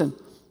 sweetie, listen,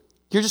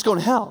 you're just going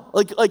to hell.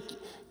 Like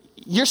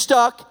you're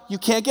stuck, you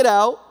can't get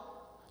out,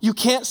 you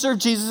can't serve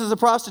Jesus as a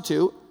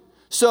prostitute,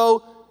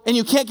 and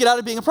you can't get out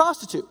of being a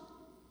prostitute.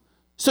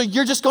 So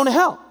you're just going to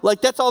hell.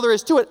 Like, that's all there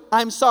is to it.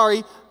 I'm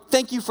sorry,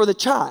 thank you for the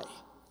chai.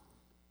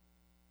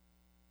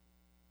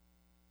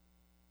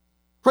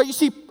 Right, you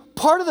see,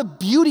 part of the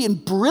beauty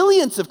and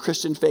brilliance of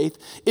Christian faith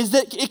is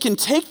that it can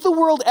take the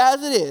world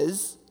as it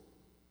is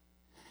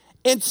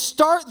and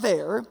start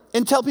there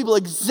and tell people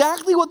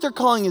exactly what their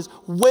calling is,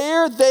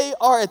 where they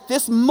are at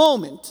this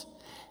moment,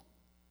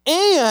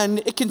 and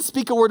it can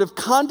speak a word of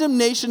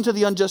condemnation to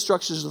the unjust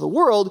structures of the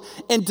world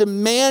and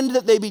demand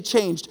that they be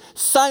changed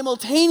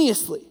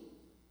simultaneously.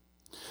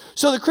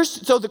 So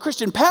the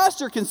Christian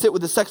pastor can sit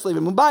with the sex slave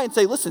in Mumbai and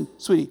say, listen,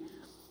 sweetie,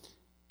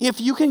 if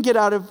you can get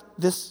out of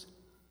this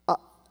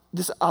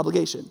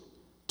obligation,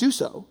 do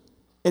so,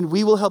 and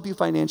we will help you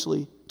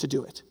financially to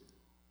do it.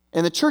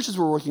 And the churches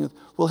we're working with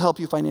will help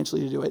you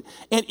financially to do it.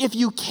 And if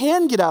you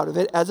can get out of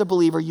it as a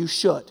believer, you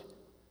should.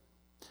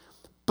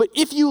 But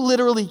if you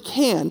literally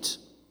can't,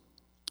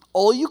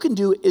 all you can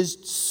do is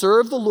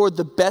serve the Lord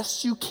the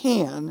best you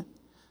can,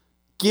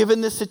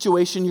 given the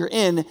situation you're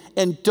in,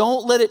 and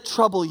don't let it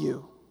trouble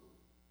you.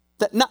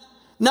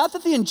 Not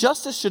that the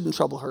injustice shouldn't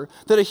trouble her,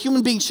 that a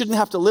human being shouldn't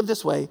have to live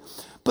this way,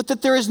 but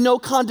that there is no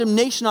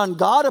condemnation on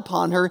God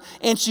upon her,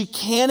 and she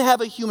can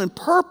have a human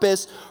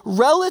purpose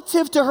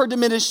relative to her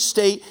diminished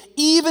state,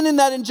 even in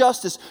that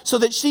injustice, so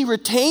that she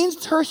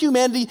retains her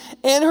humanity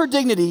and her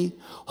dignity,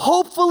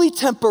 hopefully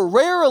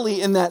temporarily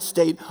in that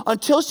state,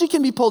 until she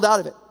can be pulled out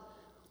of it.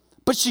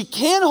 But she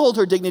can hold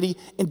her dignity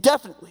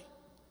indefinitely.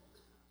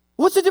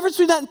 What's the difference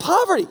between that and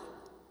poverty?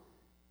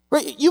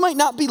 Right? You might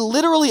not be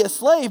literally a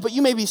slave, but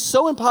you may be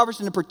so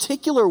impoverished in a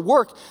particular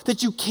work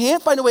that you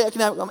can't find a way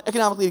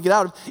economically to get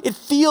out of. It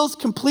feels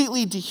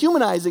completely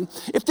dehumanizing.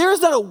 If there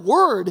is not a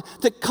word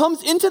that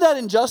comes into that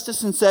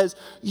injustice and says,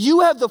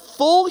 you have the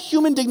full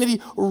human dignity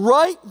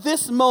right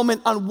this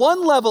moment on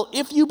one level,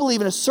 if you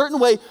believe in a certain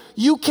way,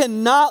 you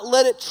cannot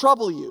let it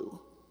trouble you.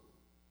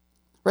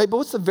 Right? But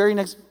what's the very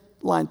next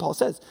line Paul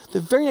says? The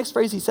very next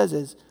phrase he says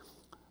is,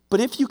 but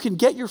if you can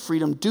get your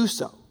freedom, do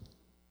so.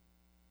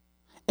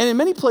 And in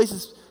many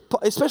places,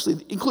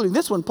 especially including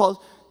this one,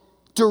 Paul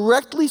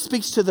directly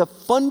speaks to the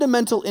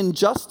fundamental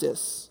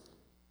injustice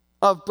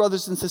of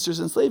brothers and sisters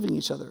enslaving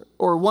each other,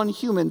 or one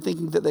human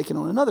thinking that they can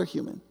own another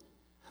human.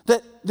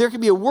 That there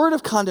can be a word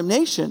of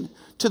condemnation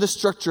to the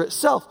structure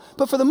itself.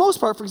 But for the most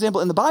part, for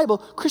example, in the Bible,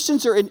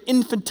 Christians are an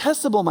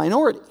infinitesimal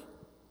minority.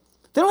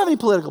 They don't have any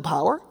political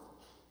power.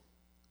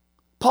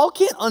 Paul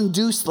can't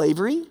undo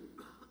slavery.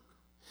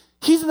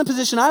 He's in the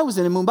position I was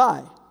in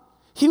Mumbai.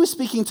 He was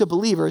speaking to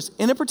believers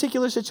in a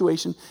particular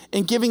situation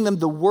and giving them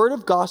the word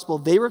of gospel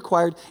they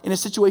required in a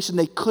situation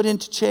they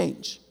couldn't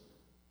change.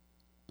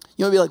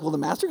 You might be like, well, the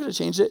master could have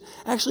changed it.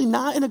 Actually,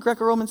 not in a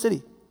Greco-Roman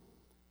city.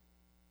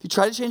 If you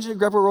try to change it in a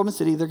Greco-Roman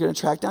city, they're going to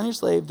track down your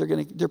slave.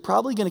 They're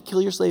probably going to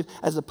kill your slave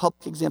as a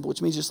public example,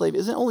 which means your slave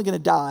isn't only going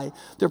to die,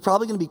 they're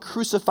probably going to be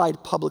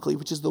crucified publicly,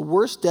 which is the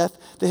worst death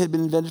that had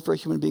been invented for a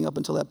human being up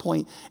until that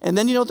point. And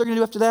then you know what they're going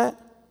to do after that?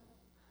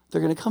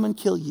 They're going to come and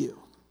kill you.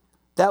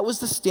 That was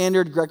the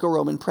standard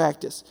Greco-Roman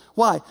practice.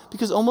 Why?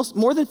 Because almost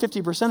more than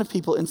 50% of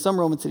people in some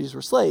Roman cities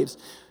were slaves.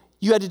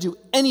 You had to do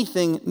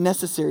anything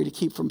necessary to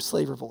keep from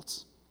slave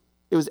revolts.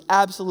 It was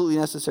absolutely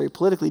necessary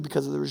politically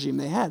because of the regime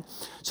they had.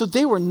 So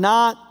they were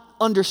not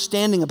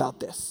understanding about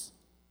this,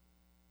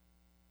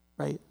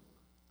 right?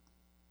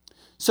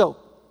 So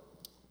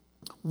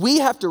we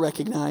have to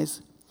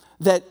recognize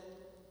that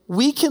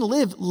we can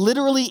live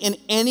literally in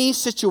any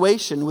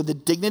situation with the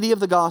dignity of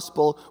the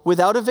gospel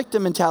without a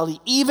victim mentality,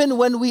 even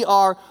when we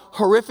are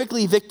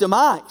horrifically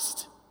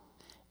victimized.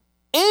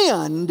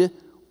 And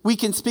we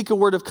can speak a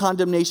word of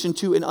condemnation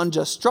to an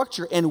unjust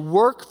structure and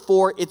work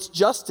for its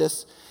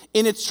justice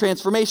in its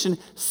transformation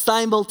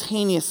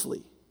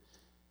simultaneously.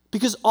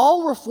 Because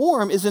all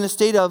reform is in a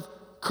state of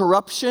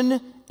corruption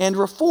and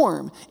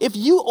reform. If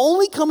you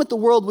only come at the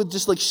world with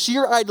just like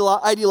sheer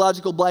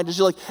ideological blindness,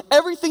 you're like,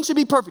 everything should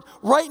be perfect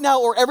right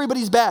now or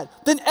everybody's bad,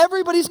 then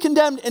everybody's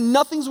condemned and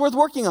nothing's worth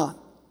working on.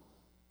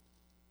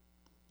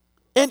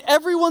 And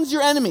everyone's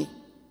your enemy.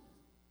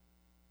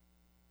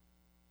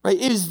 Right?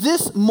 It is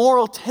this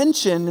moral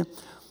tension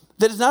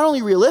that is not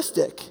only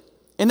realistic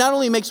and not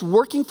only makes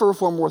working for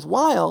reform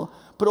worthwhile,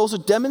 but also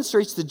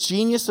demonstrates the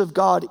genius of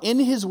God in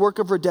his work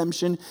of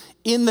redemption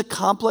in the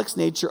complex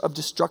nature of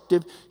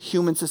destructive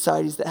human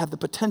societies that have the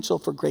potential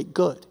for great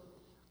good.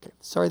 Okay,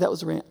 sorry, that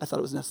was a rant. I thought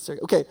it was necessary.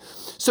 Okay,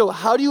 so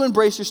how do you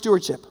embrace your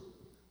stewardship?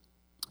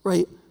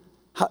 Right?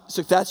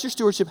 So if that's your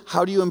stewardship,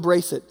 how do you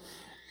embrace it?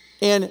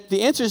 And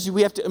the answer is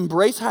we have to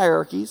embrace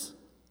hierarchies,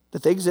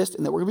 that they exist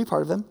and that we're going to be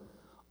part of them,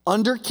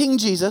 under King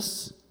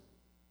Jesus,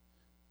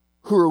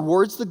 who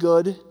rewards the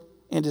good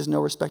and is no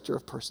respecter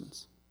of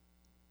persons.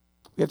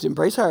 We have to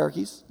embrace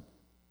hierarchies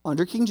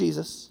under King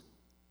Jesus,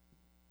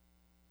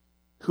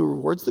 who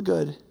rewards the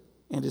good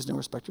and is no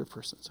respecter of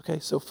persons. Okay,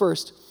 so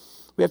first,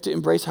 we have to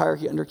embrace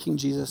hierarchy under King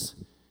Jesus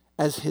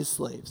as his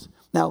slaves.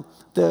 Now,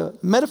 the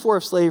metaphor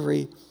of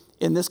slavery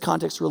in this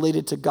context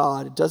related to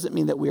God doesn't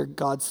mean that we are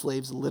God's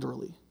slaves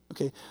literally.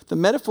 Okay, the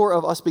metaphor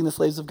of us being the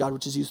slaves of God,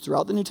 which is used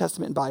throughout the New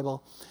Testament and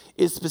Bible,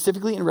 is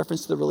specifically in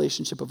reference to the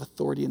relationship of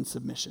authority and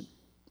submission.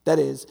 That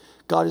is,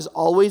 God is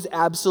always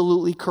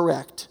absolutely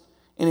correct,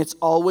 and it's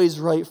always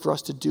right for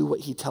us to do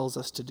what he tells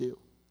us to do,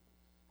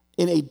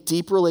 in a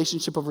deep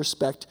relationship of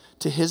respect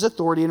to his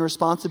authority and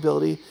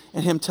responsibility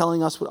and him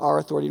telling us what our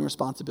authority and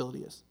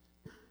responsibility is.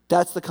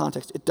 That's the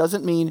context. It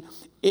doesn't mean,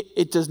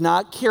 it does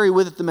not carry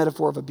with it the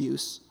metaphor of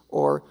abuse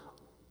or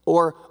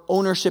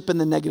ownership in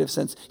the negative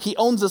sense. He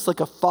owns us like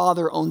a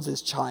father owns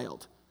his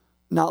child,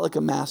 not like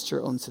a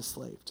master owns his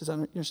slave. Does that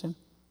understand?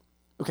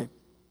 Okay.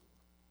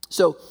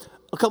 So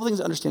a couple things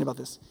to understand about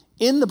this.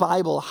 In the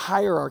Bible,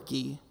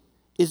 hierarchy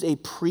is a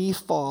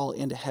pre-fall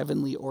and a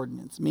heavenly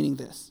ordinance, meaning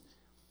this,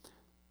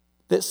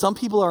 that some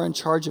people are in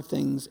charge of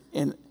things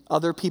and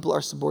other people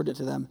are subordinate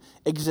to them,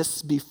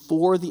 exists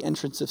before the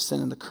entrance of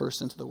sin and the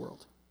curse into the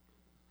world.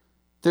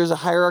 There's a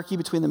hierarchy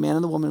between the man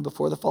and the woman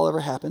before the fall ever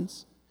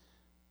happens.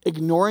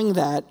 Ignoring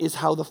that is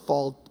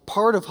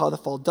part of how the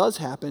fall does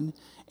happen,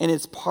 and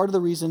it's part of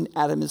the reason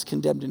Adam is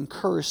condemned and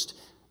cursed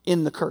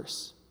in the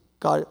curse.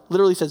 God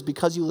literally says,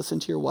 because you listen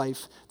to your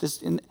wife,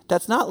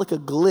 that's not like a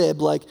glib,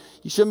 like,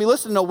 you shouldn't be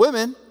listening to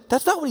women.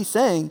 That's not what he's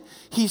saying.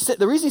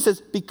 The reason he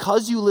says,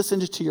 because you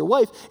listened to your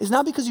wife, is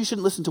not because you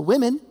shouldn't listen to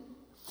women.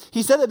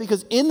 He said that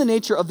because in the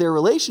nature of their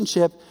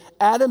relationship,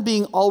 Adam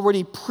being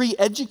already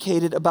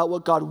pre-educated about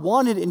what God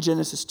wanted in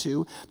Genesis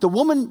 2, the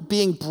woman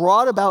being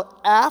brought about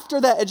after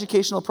that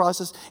educational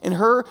process, and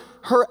her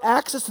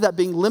access to that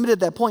being limited at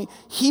that point,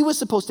 he was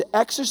supposed to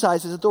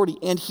exercise his authority,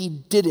 and he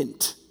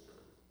didn't.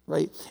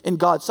 Right? And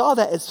God saw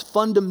that as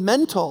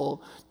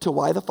fundamental to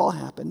why the fall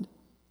happened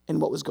and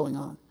what was going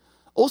on.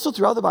 Also,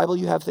 throughout the Bible,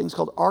 you have things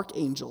called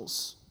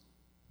archangels,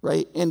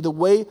 right? And the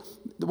way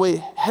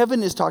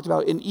heaven is talked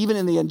about, and even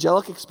in the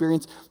angelic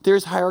experience,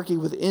 there's hierarchy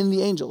within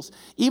the angels.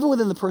 Even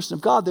within the person of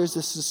God, there's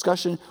this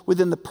discussion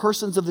within the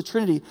persons of the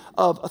Trinity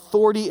of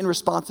authority and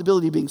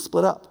responsibility being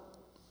split up.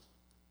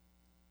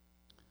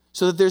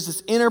 So that there's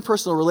this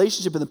interpersonal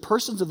relationship in the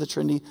persons of the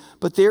Trinity,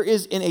 but there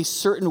is in a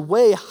certain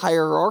way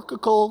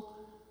hierarchical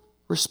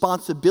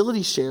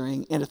responsibility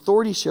sharing and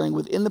authority sharing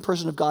within the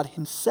person of God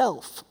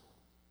himself,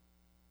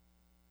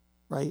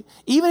 right?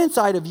 Even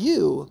inside of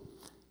you,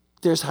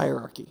 there's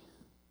hierarchy,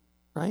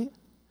 right?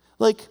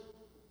 Like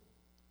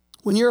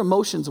when your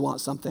emotions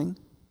want something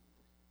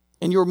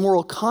and your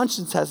moral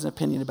conscience has an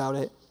opinion about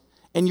it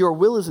and your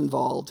will is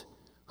involved,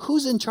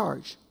 who's in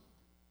charge?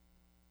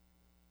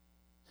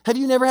 Have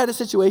you never had a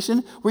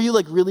situation where you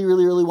like really,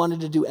 really, really wanted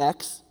to do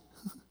X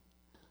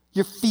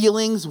Your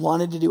feelings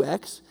wanted to do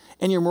X,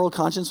 and your moral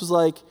conscience was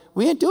like,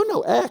 we ain't doing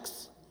no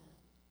X.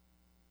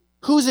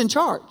 Who's in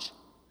charge,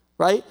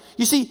 right?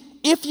 You see,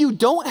 if you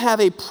don't have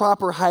a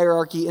proper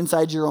hierarchy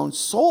inside your own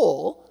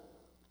soul,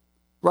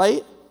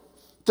 right,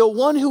 the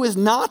one who is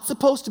not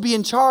supposed to be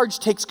in charge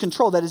takes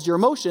control, that is your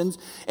emotions,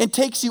 and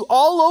takes you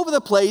all over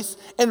the place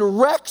and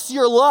wrecks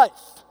your life,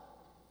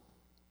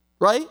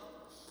 right?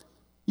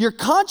 Your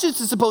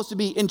conscience is supposed to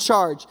be in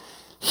charge.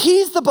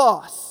 He's the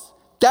boss.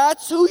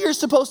 That's who you're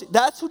supposed to,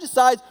 that's who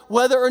decides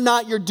whether or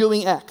not you're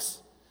doing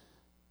X.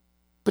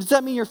 But does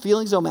that mean your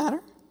feelings don't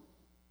matter?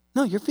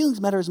 No, your feelings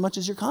matter as much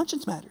as your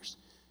conscience matters.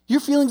 Your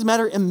feelings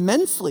matter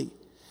immensely.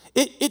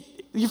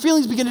 Your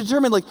feelings begin to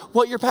determine like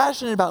what you're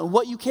passionate about and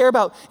what you care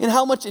about and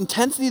how much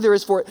intensity there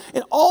is for it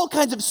and all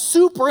kinds of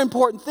super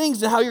important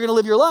things in how you're going to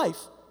live your life.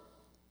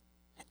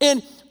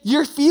 And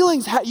your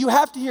feelings, you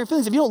have to hear your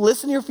feelings. If you don't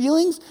listen to your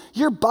feelings,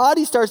 your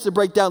body starts to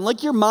break down,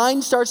 like your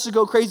mind starts to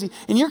go crazy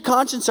and your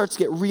conscience starts to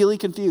get really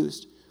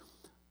confused.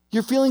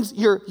 Your feelings,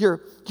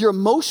 your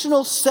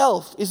emotional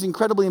self is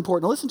incredibly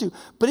important to listen to,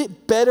 but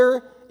it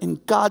better,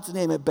 in God's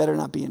name, it better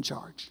not be in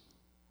charge.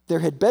 There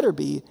had better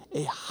be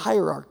a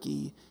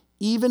hierarchy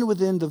even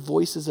within the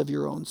voices of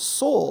your own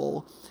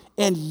soul,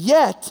 and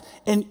yet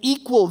an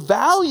equal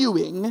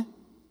valuing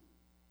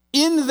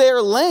in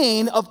their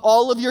lane of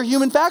all of your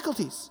human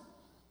faculties.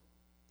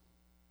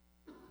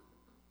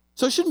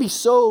 So it shouldn't be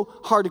so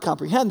hard to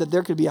comprehend that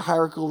there could be a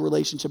hierarchical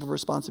relationship of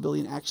responsibility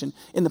and action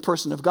in the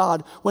person of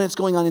God when it's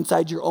going on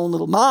inside your own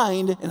little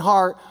mind and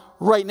heart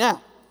right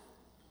now.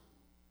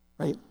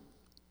 Right?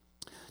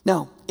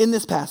 Now, in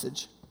this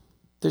passage,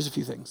 there's a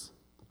few things.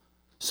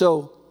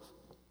 So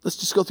let's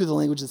just go through the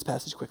language of this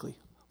passage quickly.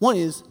 One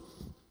is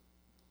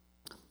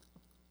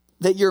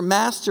that your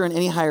master in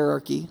any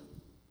hierarchy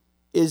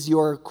is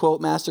your, quote,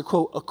 master,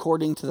 quote,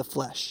 according to the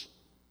flesh.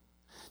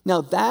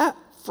 Now, that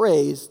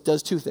phrase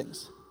does two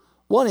things.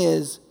 One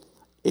is,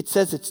 it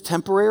says it's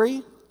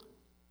temporary.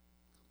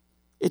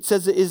 It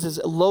says it is as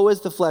low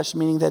as the flesh,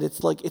 meaning that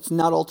it's like it's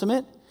not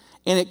ultimate.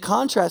 And it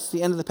contrasts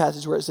the end of the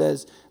passage where it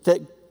says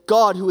that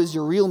God, who is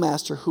your real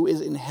master, who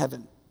is in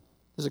heaven.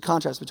 There's a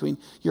contrast between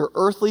your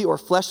earthly or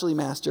fleshly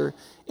master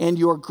and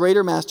your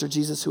greater master,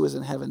 Jesus, who is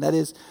in heaven. That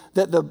is,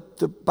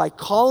 that by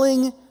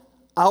calling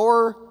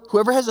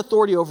whoever has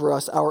authority over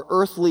us, our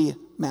earthly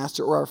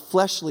master or our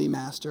fleshly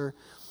master,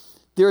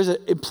 there is an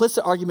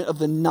implicit argument of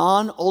the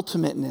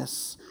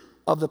non-ultimateness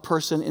of the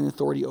person in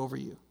authority over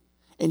you.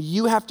 And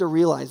you have to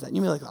realize that. And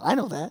you may be like, I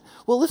know that.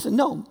 Well, listen,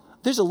 no.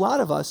 There's a lot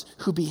of us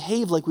who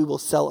behave like we will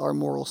sell our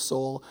moral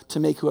soul to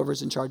make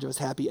whoever's in charge of us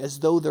happy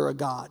as though they're a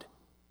god.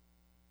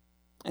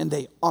 And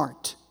they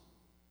aren't.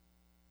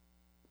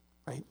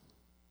 Right?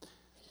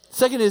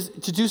 Second is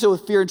to do so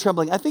with fear and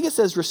trembling. I think it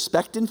says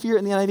respect and fear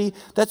in the NIV.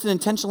 That's an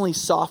intentionally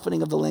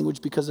softening of the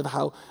language because of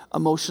how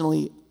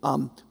emotionally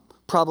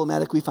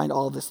problematic we find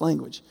all of this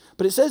language.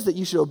 But it says that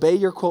you should obey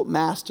your, quote,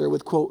 master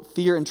with, quote,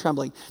 fear and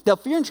trembling. Now,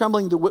 fear and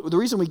trembling, the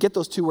reason we get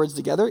those two words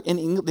together in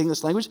the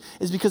English language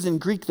is because in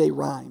Greek they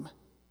rhyme.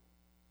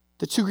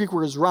 The two Greek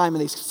words rhyme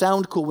and they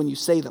sound cool when you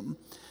say them.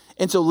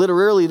 And so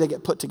literally they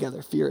get put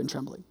together, fear and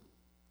trembling.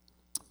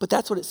 But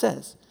that's what it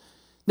says.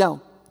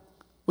 Now,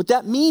 what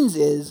that means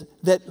is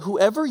that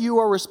whoever you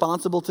are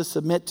responsible to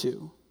submit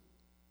to,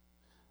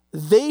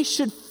 they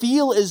should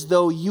feel as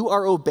though you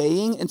are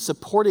obeying and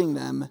supporting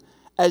them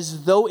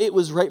as though it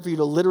was right for you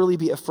to literally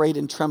be afraid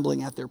and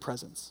trembling at their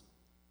presence.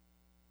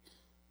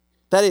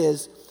 That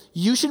is,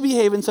 you should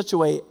behave in such a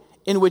way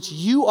in which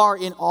you are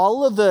in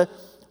all of the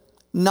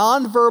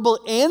nonverbal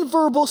and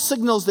verbal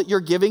signals that you're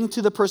giving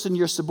to the person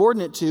you're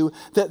subordinate to,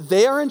 that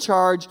they are in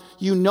charge,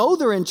 you know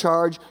they're in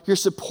charge, you're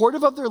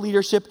supportive of their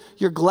leadership,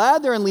 you're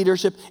glad they're in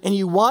leadership, and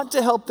you want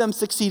to help them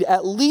succeed,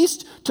 at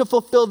least to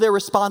fulfill their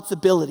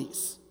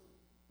responsibilities.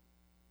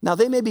 Now,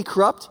 they may be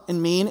corrupt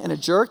and mean and a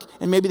jerk,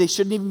 and maybe they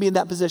shouldn't even be in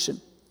that position.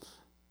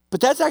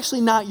 But that's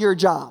actually not your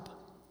job.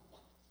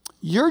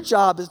 Your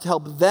job is to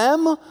help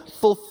them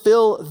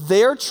fulfill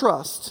their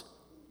trust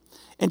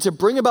and to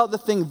bring about the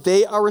thing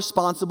they are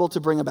responsible to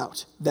bring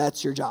about.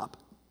 That's your job.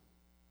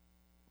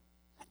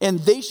 And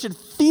they should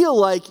feel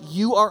like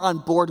you are on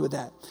board with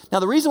that. Now,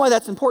 the reason why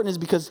that's important is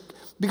because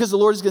the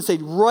Lord is going to say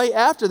right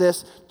after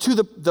this to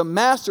the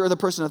master or the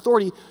person in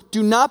authority,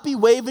 do not be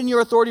waving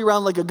your authority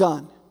around like a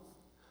gun.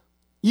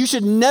 You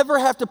should never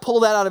have to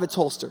pull that out of its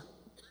holster. Do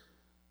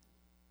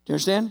you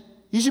understand?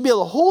 You should be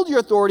able to hold your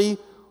authority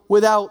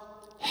without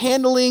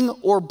handling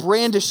or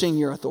brandishing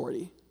your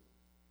authority.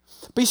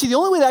 But you see, the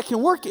only way that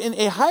can work in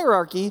a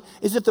hierarchy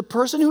is if the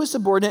person who is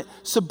subordinate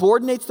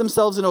subordinates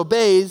themselves and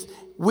obeys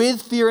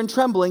with fear and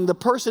trembling the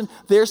person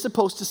they're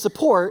supposed to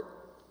support.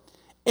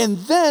 And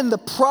then the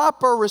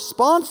proper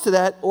response to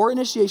that, or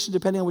initiation,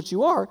 depending on what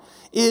you are,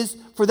 is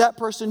for that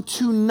person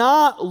to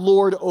not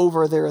lord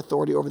over their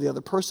authority over the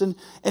other person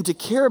and to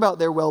care about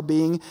their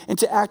well-being and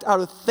to act out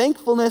of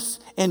thankfulness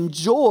and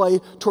joy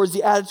towards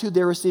the attitude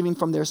they're receiving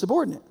from their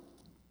subordinate.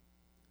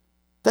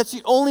 That's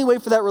the only way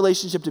for that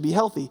relationship to be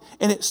healthy.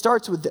 And it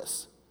starts with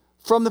this,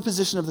 from the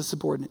position of the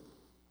subordinate.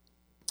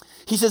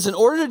 He says, in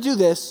order to do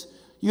this,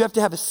 You have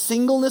to have a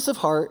singleness of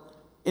heart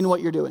in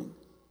what you're doing.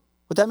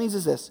 What that means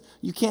is this.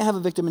 You can't have a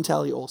victim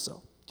mentality also. Do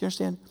you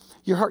understand?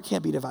 Your heart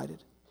can't be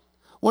divided.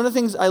 One of the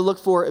things I look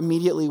for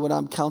immediately when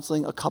I'm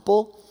counseling a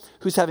couple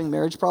who's having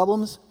marriage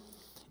problems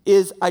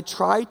is I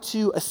try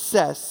to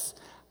assess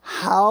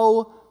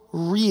how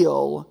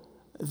real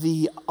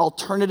the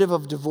alternative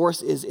of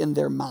divorce is in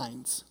their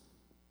minds.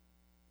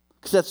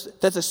 Because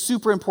that's a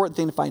super important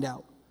thing to find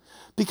out.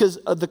 Because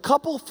the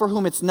couple for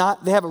whom it's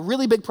not, they have a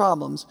really big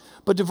problems,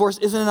 but divorce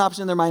isn't an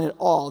option in their mind at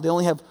all. They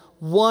only have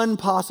one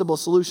possible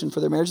solution for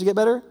their marriage to get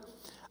better.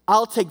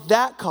 I'll take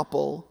that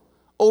couple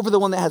over the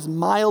one that has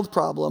mild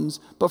problems,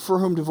 but for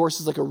whom divorce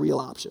is like a real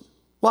option.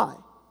 Why?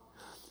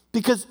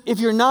 Because if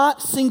you're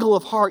not single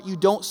of heart, you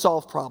don't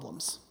solve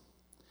problems.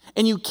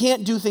 And you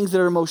can't do things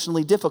that are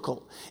emotionally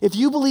difficult. If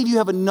you believe you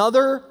have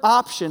another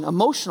option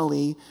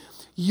emotionally,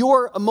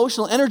 your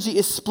emotional energy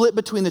is split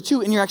between the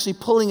two, and you're actually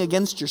pulling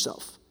against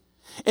yourself.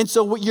 And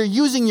so what you're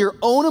using your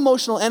own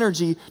emotional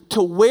energy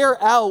to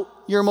wear out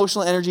your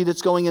emotional energy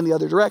that's going in the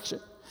other direction.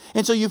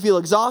 And so you feel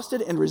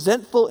exhausted and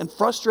resentful and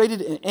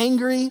frustrated and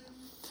angry,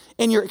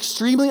 and you're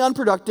extremely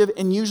unproductive,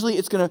 and usually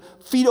it's going to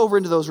feed over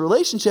into those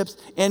relationships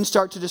and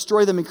start to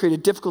destroy them and create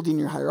a difficulty in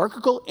your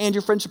hierarchical and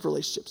your friendship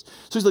relationships.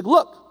 So he's like,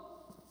 look,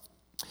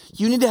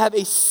 you need to have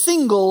a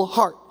single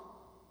heart.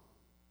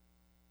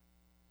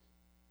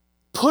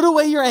 Put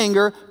away your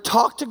anger,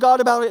 talk to God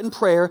about it in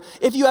prayer.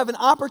 If you have an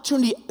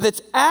opportunity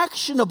that's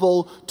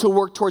actionable to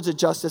work towards a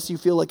justice you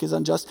feel like is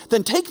unjust,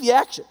 then take the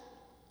action.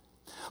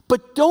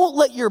 But don't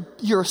let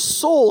your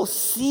soul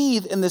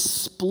seethe in the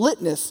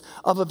splitness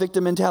of a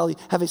victim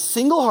mentality. Have a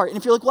single heart. And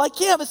if you're like, well, I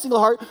can't have a single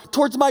heart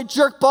towards my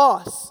jerk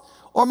boss,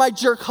 or my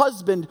jerk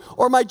husband,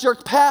 or my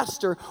jerk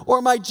pastor,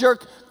 or my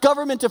jerk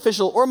government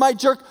official, or my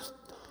jerk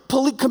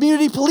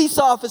community police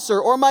officer,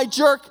 or my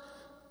jerk,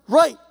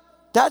 right.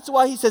 That's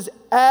why he says,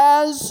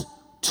 as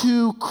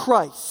to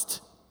Christ.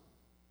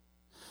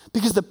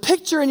 Because the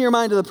picture in your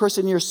mind of the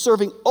person you're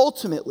serving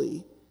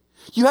ultimately,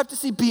 you have to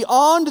see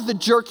beyond the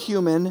jerk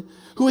human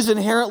who is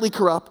inherently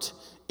corrupt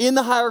in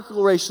the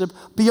hierarchical relationship,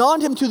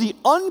 beyond him to the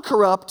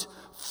uncorrupt,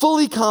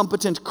 fully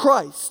competent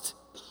Christ,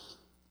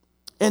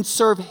 and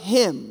serve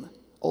him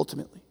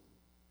ultimately.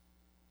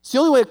 It's the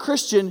only way a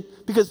Christian,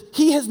 because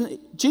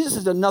Jesus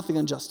has done nothing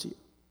unjust to you.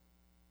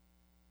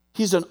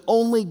 He's done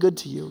only good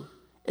to you.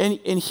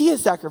 And he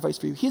has sacrificed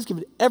for you. He has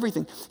given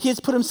everything. He has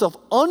put himself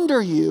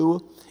under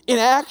you in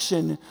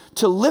action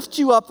to lift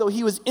you up, though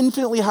he was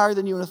infinitely higher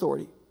than you in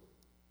authority.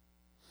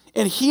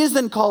 And he has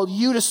then called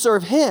you to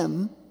serve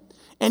him,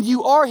 and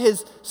you are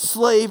his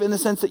slave in the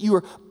sense that you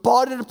are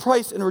bought at a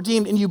price and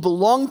redeemed, and you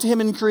belong to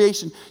him in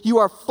creation. You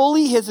are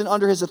fully his and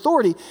under his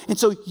authority, and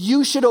so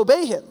you should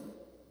obey him.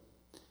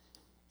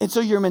 And so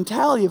your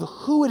mentality of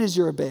who it is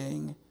you're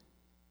obeying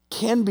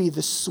can be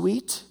the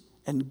sweet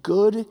and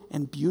good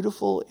and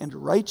beautiful and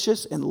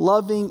righteous and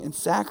loving and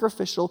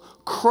sacrificial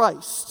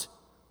Christ.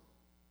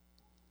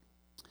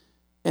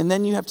 And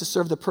then you have to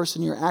serve the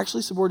person you're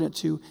actually subordinate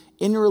to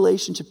in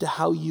relationship to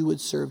how you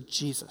would serve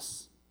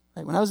Jesus.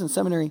 Right? When I was in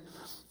seminary,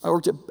 I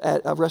worked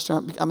at a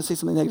restaurant. I'm going to say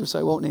something negative, so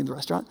I won't name the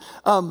restaurant.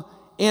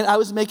 And I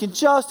was making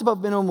just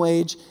above minimum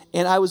wage,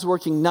 and I was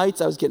working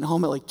nights. I was getting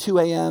home at like 2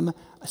 a.m.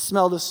 I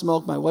smelled the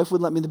smoke. My wife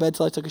wouldn't let me in the bed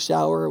till I took a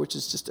shower, which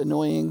is just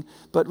annoying,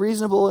 but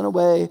reasonable in a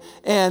way.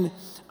 And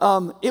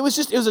it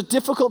was a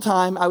difficult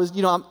time. I was,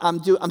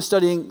 I'm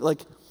studying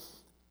like,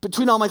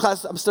 between all my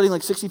classes, I'm studying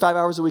like 65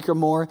 hours a week or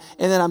more,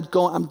 and then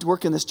I'm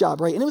working this job,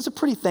 right? And it was a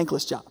pretty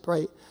thankless job,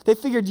 right? They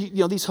figured,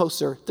 these hosts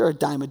they're a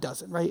dime a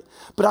dozen, right?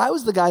 But I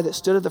was the guy that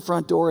stood at the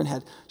front door and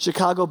had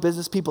Chicago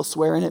business people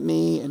swearing at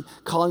me and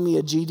calling me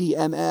a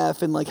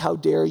GDMF and like, how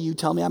dare you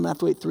tell me I'm gonna have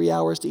to wait 3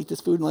 hours to eat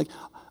this food and like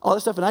all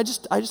that stuff. And I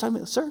just told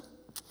him, sir,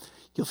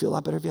 you'll feel a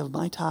lot better if you have a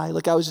Mai Tai.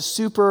 Like I was just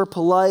super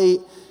polite,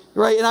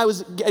 right? And I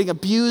was getting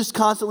abused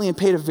constantly and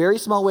paid a very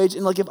small wage.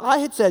 And like if I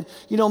had said,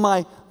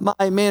 my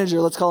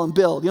manager, let's call him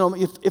Bill,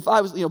 if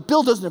I was,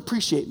 Bill doesn't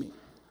appreciate me,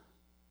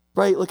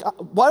 right? Like,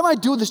 why am I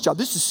doing this job?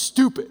 This is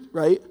stupid,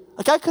 right?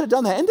 Like I could have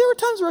done that. And there were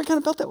times where I kind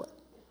of felt that way,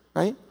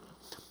 right?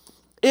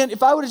 And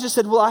if I would have just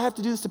said, well, I have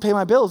to do this to pay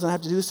my bills and I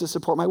have to do this to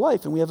support my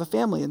wife and we have a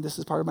family and this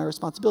is part of my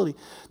responsibility.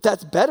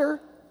 That's better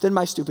than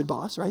my stupid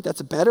boss, right? That's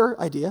a better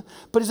idea.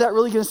 But is that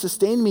really going to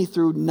sustain me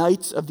through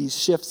nights of these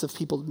shifts of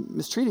people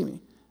mistreating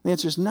me? The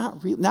answer is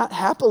not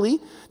happily,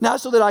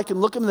 not so that I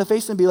can look them in the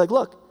face and be like,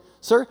 look,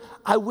 sir,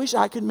 I wish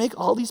I could make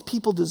all these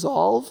people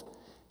dissolve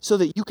so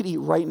that you could eat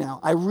right now.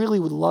 I really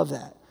would love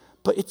that.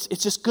 But it's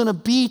just going to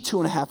be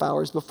 2.5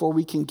 hours before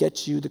we can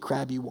get you the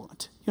crab you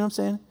want. You know what I'm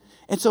saying?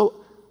 And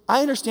so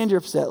I understand you're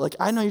upset. Like,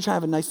 I know you're trying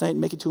to have a nice night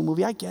and make it to a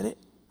movie. I get it,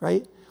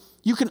 right?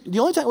 The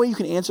only way you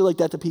can answer like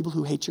that to people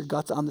who hate your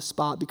guts on the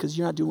spot because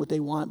you're not doing what they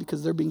want,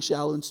 because they're being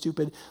shallow and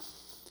stupid,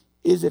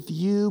 is if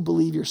you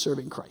believe you're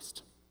serving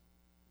Christ.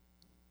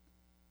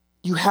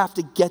 You have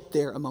to get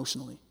there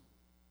emotionally.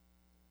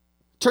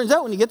 Turns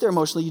out when you get there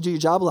emotionally, you do your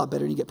job a lot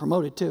better and you get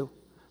promoted too.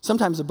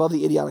 Sometimes above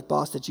the idiotic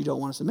boss that you don't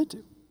want to submit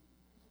to.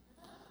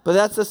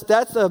 But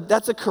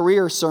that's a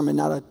career sermon,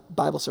 not a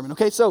Bible sermon.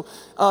 Okay, so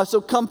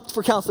come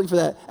for counseling for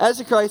that. As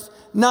to Christ,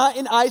 not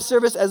in eye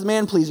service as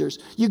man pleasers.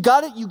 You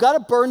got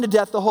to burn to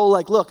death the whole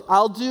look,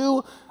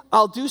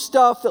 I'll do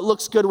stuff that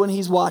looks good when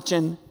he's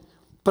watching,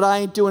 but I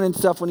ain't doing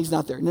stuff when he's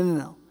not there.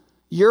 No.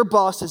 Your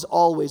boss is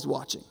always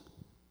watching.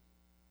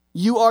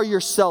 You are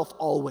yourself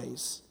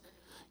always.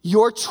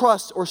 Your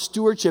trust or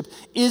stewardship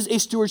is a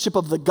stewardship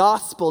of the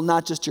gospel,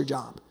 not just your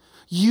job.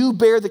 You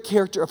bear the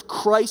character of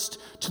Christ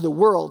to the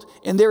world,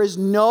 and there is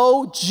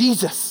no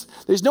Jesus.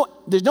 There's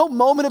no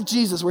moment of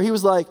Jesus where he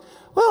was like,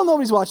 well,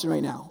 nobody's watching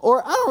right now,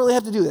 or I don't really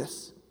have to do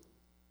this.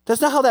 That's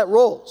not how that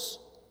rolls,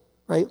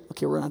 right?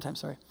 Okay, we're on time,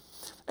 sorry.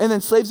 And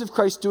then slaves of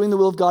Christ doing the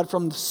will of God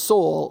from the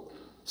soul.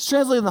 It's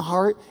translated in the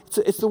heart.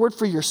 It's the word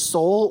for your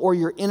soul or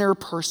your inner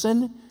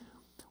person.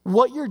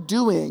 What you're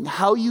doing,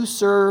 how you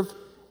serve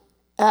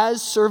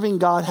as serving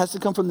God has to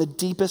come from the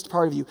deepest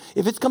part of you.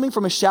 If it's coming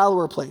from a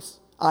shallower place,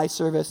 eye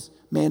service,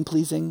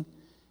 man-pleasing,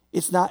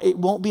 it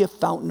won't be a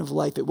fountain of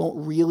life. It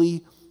won't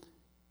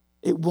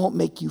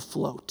make you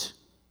float.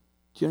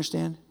 Do you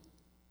understand?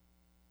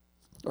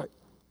 All right.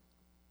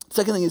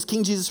 Second thing is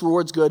King Jesus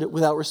rewards good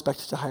without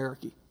respect to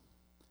hierarchy.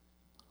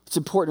 It's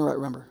important to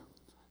remember.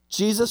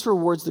 Jesus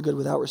rewards the good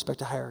without respect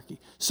to hierarchy.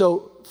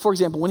 So, for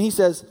example, when he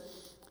says,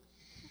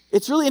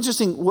 it's really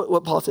interesting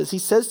what Paul says. He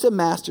says to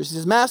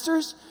masters,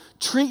 masters,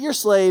 treat your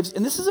slaves,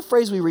 and this is a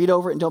phrase we read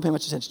over and don't pay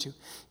much attention to,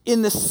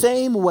 in the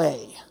same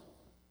way.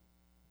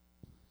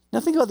 Now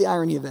think about the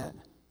irony of that.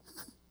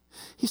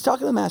 He's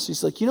talking to the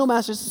masters. He's like,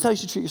 masters, this is how you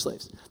should treat your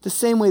slaves. The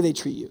same way they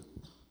treat you.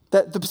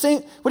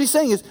 What he's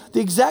saying is the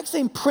exact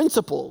same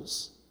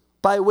principles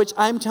by which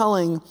I'm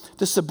telling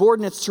the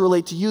subordinates to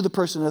relate to you, the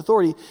person in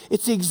authority,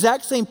 it's the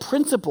exact same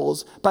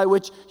principles by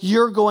which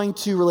you're going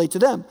to relate to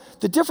them.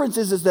 The difference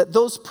is that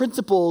those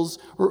principles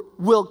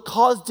will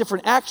cause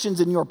different actions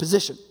in your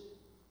position.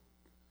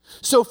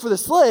 So for the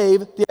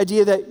slave, the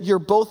idea that you're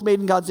both made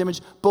in God's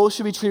image, both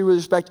should be treated with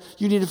respect,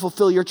 you need to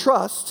fulfill your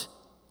trust,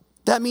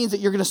 that means that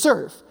you're going to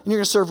serve, and you're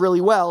going to serve really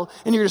well,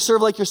 and you're going to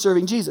serve like you're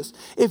serving Jesus.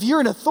 If you're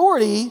an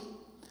authority,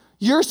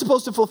 you're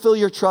supposed to fulfill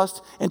your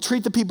trust and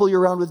treat the people you're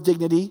around with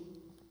dignity.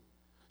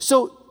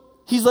 So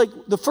he's like,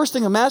 the first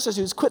thing a master has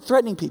to do is quit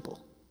threatening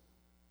people.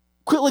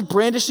 Quit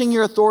brandishing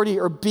your authority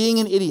or being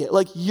an idiot.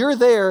 You're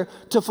there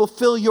to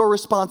fulfill your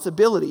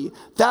responsibility.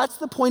 That's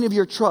the point of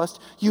your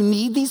trust. You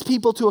need these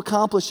people to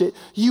accomplish it.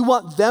 You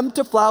want them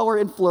to flower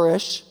and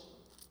flourish.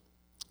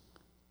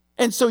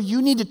 And so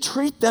you need to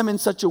treat them in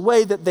such a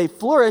way that they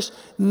flourish,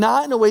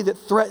 not in a way that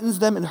threatens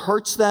them and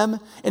hurts them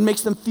and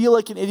makes them feel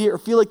like an idiot or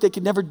feel like they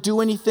can never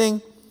do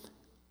anything.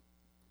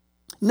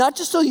 Not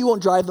just so you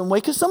won't drive them away,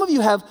 because some of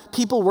you have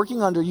people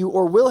working under you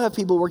or will have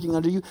people working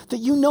under you that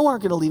you know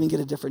aren't going to leave and get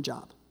a different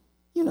job.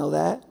 You know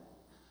that.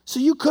 So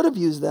you could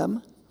abuse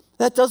them.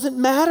 That doesn't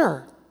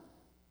matter.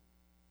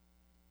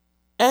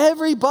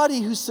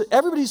 Everybody who's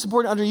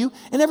supported under you,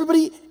 and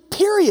everybody,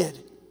 period,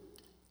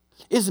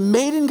 is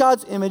made in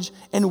God's image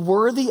and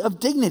worthy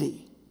of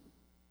dignity.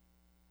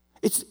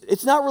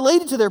 It's not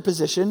related to their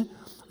position,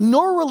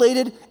 nor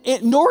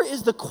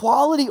is the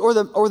quality or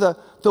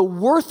the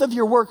worth of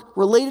your work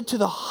related to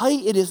the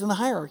height it is in the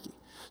hierarchy.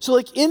 So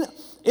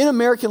in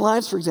American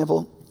lives, for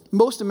example,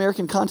 most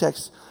American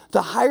contexts,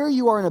 the higher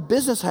you are in a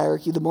business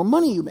hierarchy, the more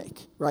money you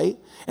make, right?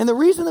 And the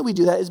reason that we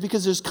do that is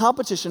because there's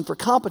competition for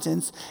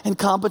competence, and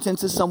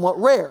competence is somewhat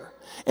rare.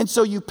 And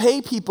so you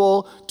pay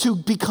people to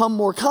become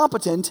more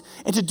competent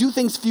and to do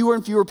things fewer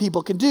and fewer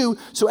people can do.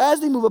 So as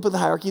they move up in the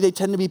hierarchy, they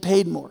tend to be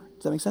paid more.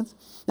 Does that make sense?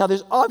 Now,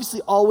 there's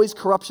obviously always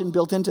corruption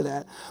built into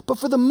that. But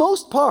for the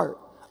most part,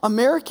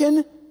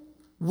 American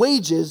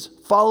wages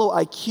follow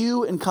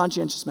IQ and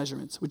conscientious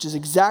measurements, which is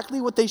exactly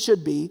what they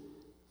should be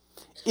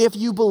if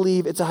you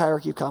believe it's a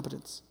hierarchy of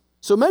competence.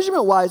 So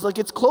measurement-wise,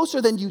 it's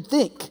closer than you'd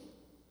think,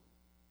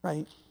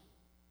 right?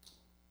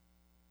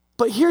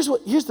 But here's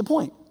the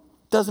point.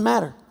 Doesn't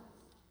matter.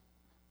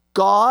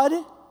 God,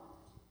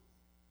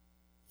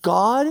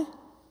 no,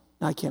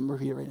 I can't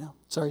repeat it right now.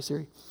 Sorry,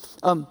 Siri.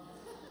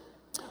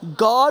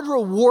 God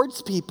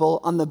rewards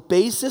people on the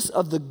basis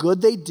of the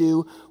good they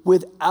do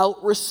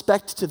without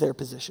respect to their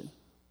position.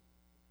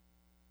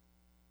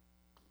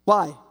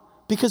 Why?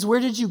 Because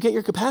where did you get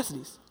your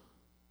capacities?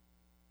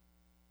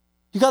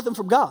 You got them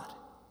from God.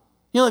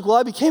 You're like, well,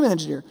 I became an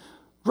engineer.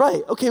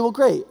 Right, okay, well,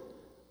 great.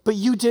 But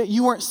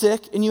you weren't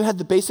sick and you had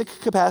the basic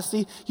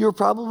capacity. You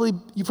probably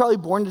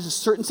born into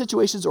certain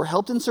situations or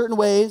helped in certain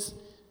ways,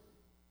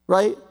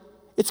 right?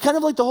 It's kind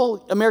of like the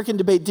whole American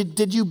debate.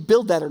 Did you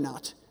build that or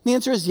not? The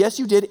answer is yes,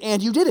 you did,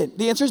 and you didn't.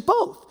 The answer is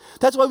both.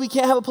 That's why we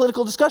can't have a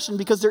political discussion,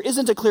 because there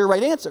isn't a clear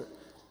right answer,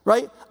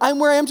 right? I'm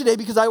where I am today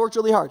because I worked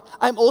really hard.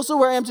 I'm also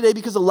where I am today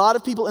because a lot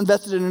of people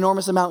invested an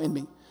enormous amount in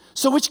me.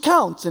 So which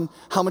counts, and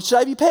how much should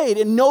I be paid?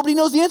 And nobody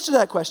knows the answer to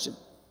that question.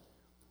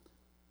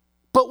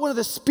 But one of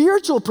the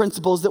spiritual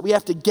principles that we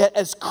have to get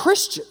as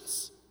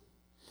Christians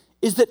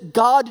is that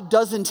God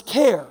doesn't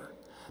care,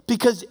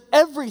 because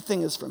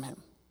everything is from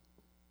him.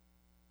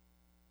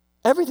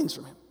 Everything's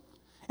from him.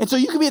 And so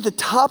you can be at the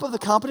top of the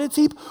competence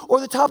heap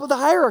or the top of the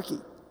hierarchy.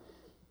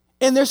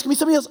 And there's going to be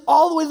somebody else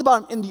all the way to the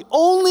bottom. And the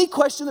only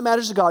question that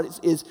matters to God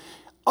is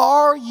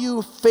are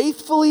you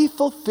faithfully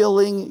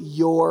fulfilling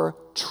your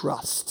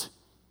trust?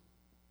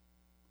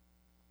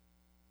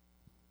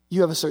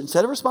 You have a certain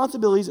set of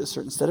responsibilities, a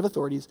certain set of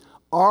authorities.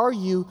 Are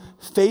you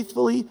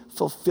faithfully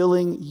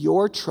fulfilling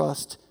your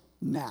trust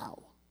now?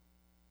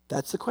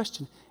 That's the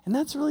question. And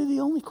that's really the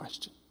only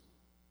question.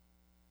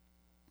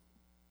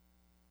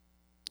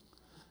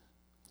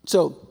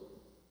 So,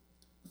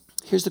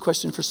 here's the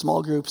question for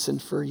small groups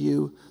and for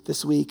you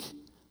this week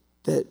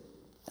that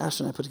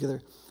Ashley and I put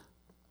together.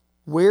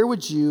 Where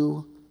would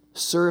you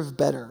serve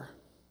better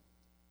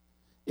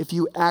if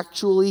you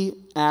actually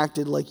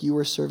acted like you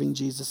were serving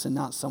Jesus and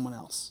not someone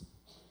else?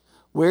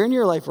 Where in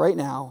your life right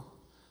now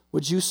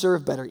would you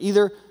serve better?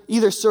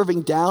 Either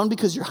serving down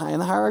because you're high in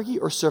the hierarchy,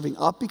 or serving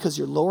up because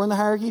you're lower in the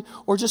hierarchy,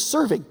 or just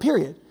serving,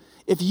 period.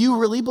 If you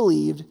really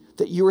believed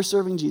that you were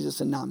serving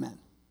Jesus and not men.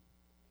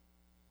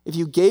 If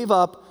you gave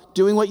up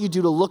doing what you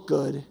do to look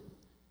good,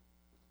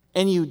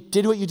 and you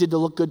did what you did to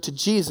look good to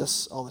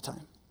Jesus all the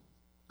time,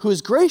 who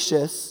is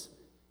gracious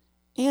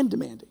and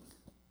demanding.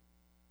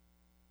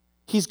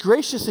 He's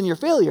gracious in your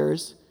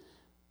failures,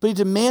 but he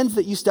demands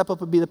that you step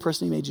up and be the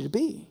person he made you to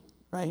be,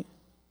 right?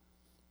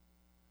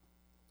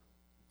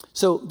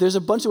 So there's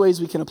a bunch of ways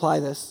we can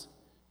apply this.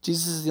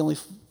 Jesus is the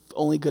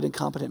only good and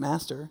competent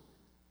master.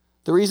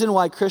 The reason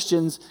why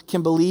Christians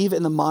can believe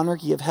in the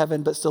monarchy of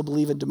heaven but still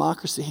believe in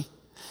democracy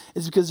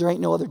is because there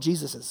ain't no other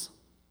Jesuses.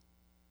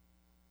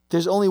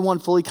 There's only one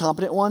fully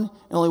competent one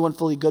and only one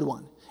fully good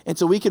one. And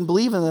so we can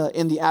believe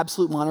in the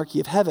absolute monarchy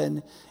of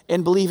heaven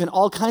and believe in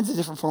all kinds of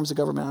different forms of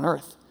government on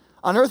earth.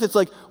 On earth, it's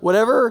like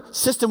whatever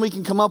system we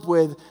can come up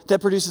with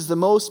that produces the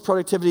most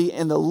productivity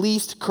and the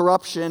least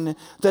corruption,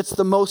 that's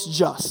the most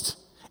just.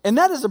 And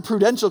that is a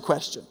prudential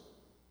question.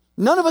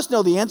 None of us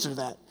know the answer to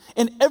that.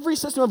 And every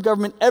system of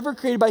government ever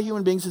created by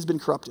human beings has been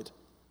corrupted.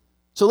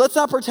 So let's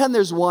not pretend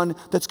there's one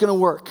that's going to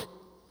work.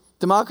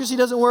 Democracy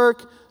doesn't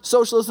work.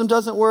 Socialism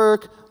doesn't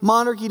work.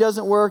 Monarchy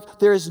doesn't work.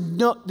 There's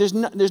no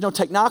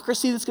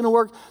technocracy that's going to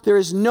work. There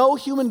is no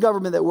human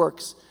government that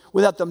works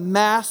without the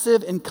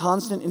massive and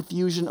constant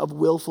infusion of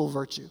willful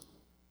virtue.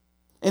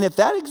 And if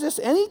that exists,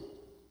 any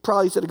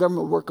probably set of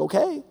government would work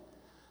okay.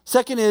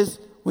 Second is,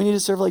 we need to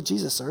serve like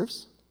Jesus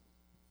serves.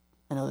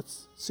 I know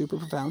that's super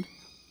profound.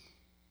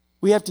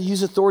 We have to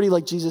use authority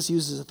like Jesus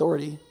uses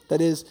authority. That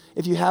is,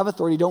 if you have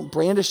authority, don't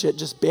brandish it,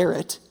 just bear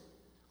it.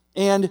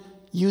 And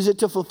use it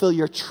to fulfill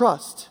your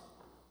trust.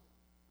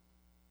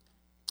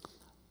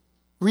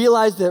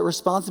 Realize that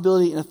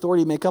responsibility and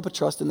authority make up a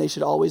trust, and they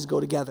should always go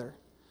together.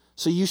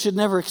 So you should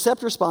never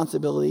accept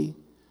responsibility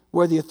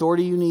where the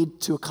authority you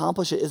need to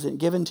accomplish it isn't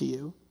given to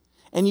you.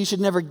 And you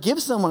should never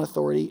give someone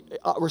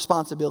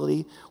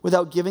responsibility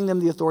without giving them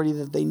the authority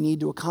that they need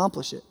to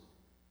accomplish it.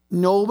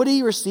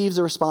 Nobody receives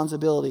a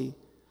responsibility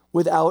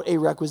without a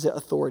requisite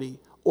authority,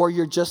 or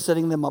you're just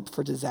setting them up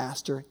for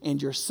disaster,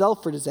 and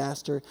yourself for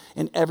disaster,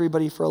 and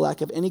everybody for a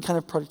lack of any kind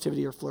of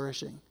productivity or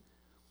flourishing.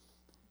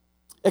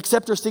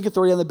 Accept or seek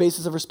authority on the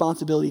basis of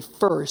responsibility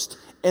first,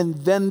 and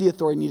then the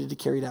authority needed to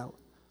carry it out.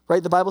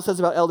 Right? The Bible says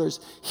about elders,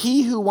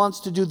 he who wants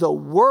to do the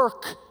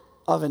work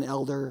of an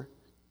elder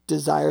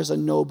desires a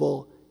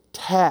noble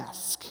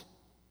task.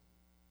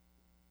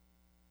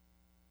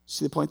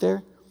 See the point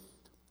there?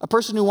 A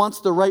person who wants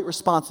the right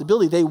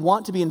responsibility, they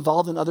want to be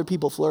involved in other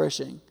people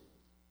flourishing.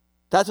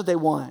 That's what they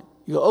want.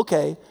 You go,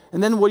 okay,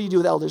 and then what do you do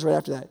with elders right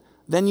after that?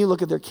 Then you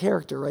look at their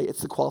character, right?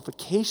 It's the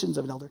qualifications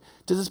of an elder.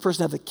 Does this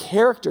person have the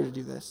character to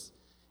do this?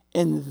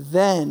 And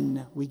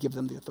then we give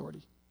them the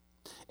authority.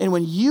 And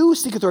when you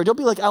seek authority, don't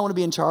be like, I want to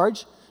be in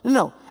charge.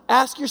 No.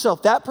 Ask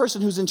yourself, that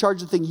person who's in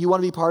charge of the thing you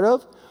want to be part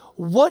of,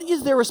 what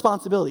is their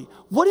responsibility?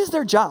 What is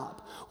their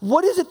job?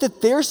 What is it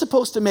that they're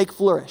supposed to make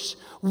flourish?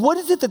 What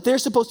is it that they're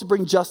supposed to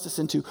bring justice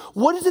into?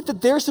 What is it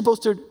that they're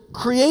supposed to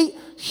create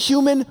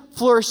human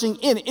flourishing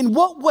in? In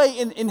what way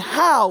and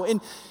how?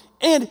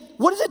 And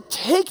what does it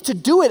take to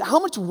do it? How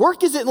much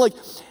work is it?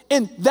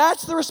 And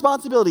that's the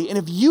responsibility. And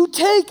if you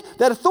take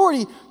that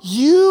authority,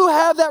 you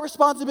have that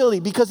responsibility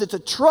because it's a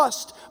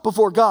trust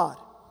before God.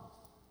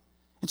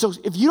 And so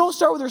if you don't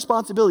start with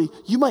responsibility,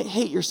 you might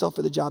hate yourself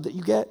for the job that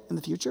you get in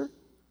the future.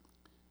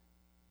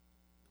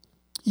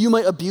 You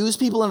might abuse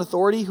people in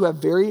authority who have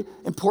very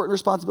important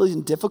responsibilities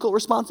and difficult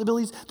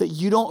responsibilities that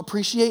you don't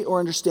appreciate or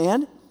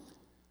understand.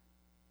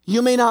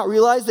 You may not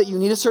realize that you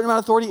need a certain amount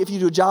of authority if you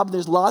do a job.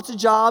 There's lots of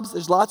jobs,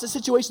 there's lots of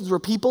situations where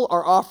people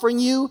are offering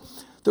you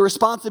the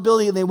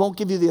responsibility and they won't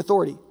give you the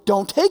authority.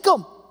 Don't take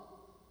them.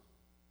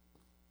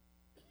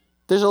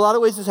 There's a lot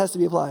of ways this has to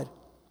be applied.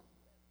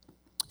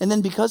 And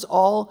then because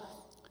all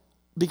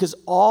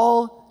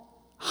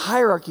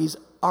hierarchies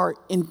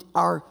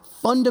are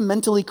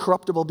fundamentally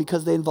corruptible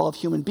because they involve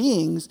human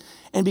beings,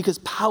 and because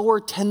power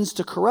tends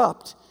to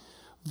corrupt,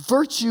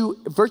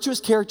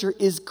 virtuous character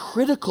is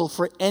critical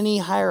for any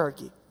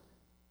hierarchy.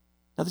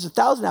 Now, there's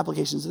 1,000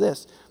 applications of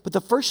this, but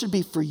the first should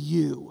be for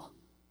you.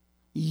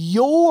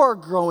 Your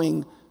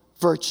growing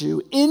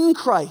virtue in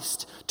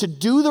Christ to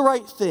do the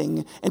right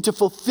thing and to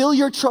fulfill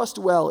your trust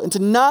well and to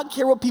not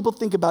care what people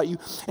think about you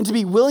and to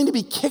be willing to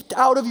be kicked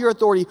out of your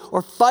authority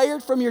or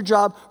fired from your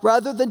job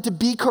rather than to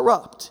be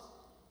corrupt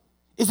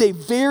is a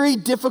very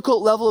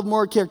difficult level of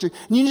moral character.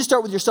 And you need to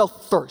start with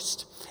yourself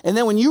first. And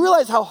then when you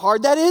realize how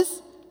hard that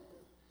is,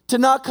 to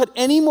not cut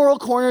any moral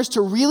corners,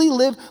 to really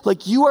live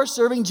like you are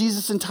serving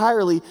Jesus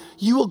entirely,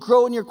 you will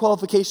grow in your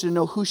qualification to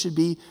know who should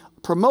be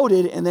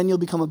promoted, and then you'll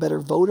become a better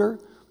voter.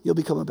 You'll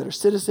become a better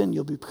citizen.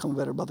 You'll become a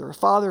better mother or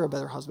father, a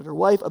better husband or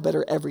wife, a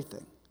better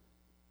everything.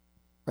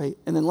 Right?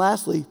 And then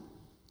lastly,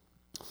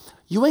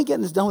 you ain't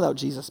getting this done without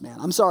Jesus, man.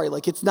 I'm sorry,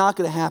 it's not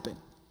going to happen.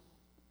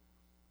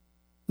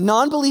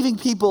 Non-believing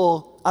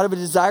people, out of a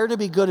desire to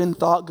be good and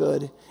thought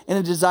good, and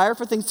a desire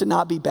for things to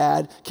not be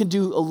bad, can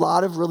do a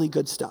lot of really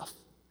good stuff.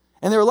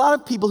 And there are a lot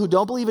of people who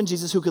don't believe in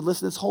Jesus who could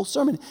listen to this whole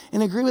sermon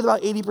and agree with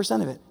about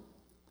 80% of it.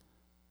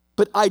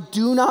 But I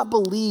do not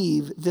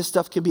believe this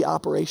stuff can be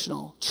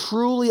operational,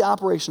 truly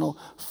operational,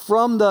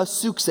 from the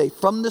suxe,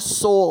 from the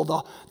soul,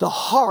 the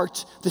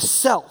heart, the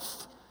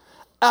self,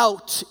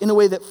 out in a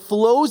way that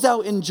flows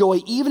out in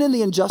joy, even in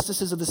the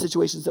injustices of the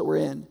situations that we're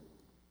in,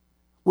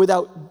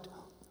 without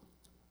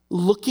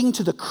looking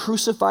to the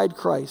crucified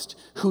Christ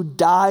who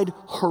died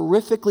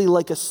horrifically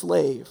like a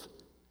slave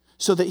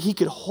so that he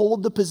could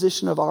hold the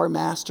position of our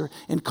master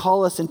and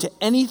call us into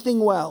anything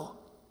well.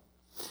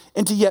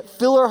 And to yet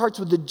fill our hearts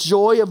with the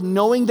joy of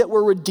knowing that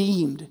we're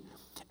redeemed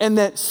and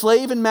that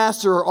slave and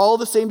master are all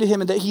the same to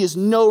him and that he is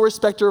no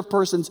respecter of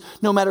persons,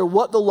 no matter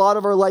what the lot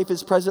of our life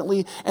is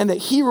presently, and that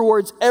he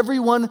rewards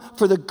everyone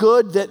for the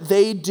good that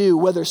they do,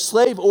 whether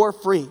slave or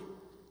free.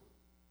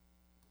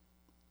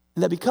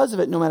 And that because of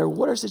it, no matter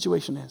what our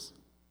situation is,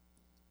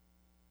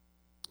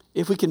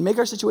 if we can make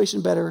our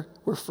situation better,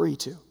 we're free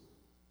to.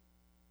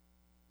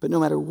 But no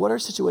matter what our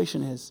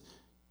situation is,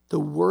 the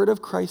word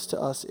of Christ to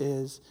us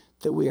is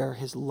that we are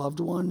his loved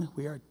one,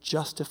 we are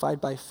justified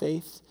by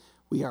faith,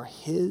 we are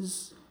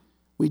his,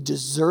 we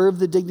deserve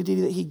the dignity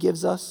that he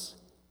gives us,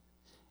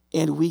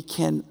 and we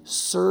can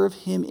serve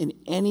him in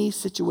any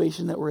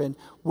situation that we're in,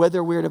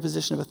 whether we're in a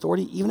position of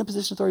authority, even a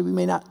position of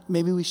authority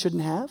maybe we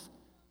shouldn't have,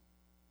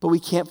 but we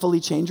can't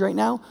fully change right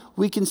now.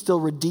 We can still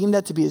redeem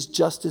that to be as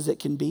just as it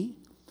can be.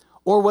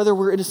 Or whether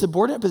we're in a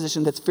subordinate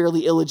position that's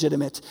fairly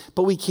illegitimate,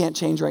 but we can't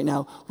change right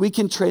now. We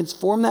can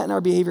transform that in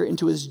our behavior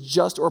into as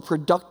just or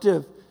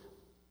productive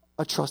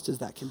a trust as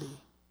that can be.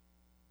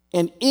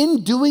 And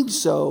in doing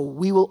so,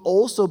 we will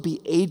also be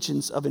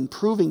agents of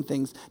improving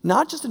things,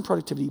 not just in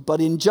productivity,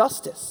 but in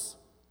justice.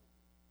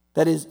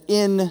 That is,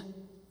 in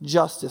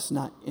justice,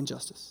 not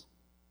injustice.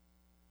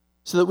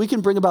 So that we can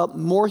bring about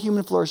more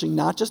human flourishing,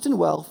 not just in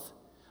wealth,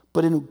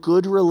 but in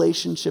good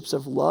relationships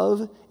of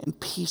love and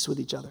peace with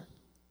each other.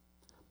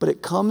 But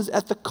it comes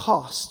at the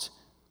cost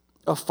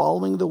of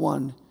following the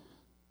one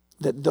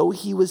that though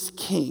he was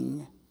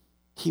king,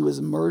 he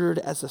was murdered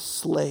as a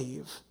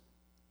slave,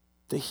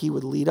 that he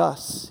would lead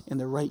us in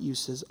the right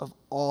uses of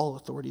all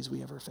authorities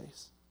we ever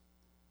face.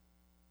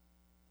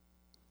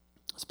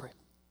 Let's pray.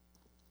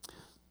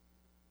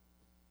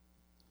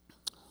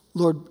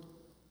 Lord,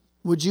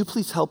 would you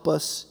please help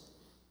us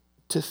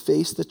to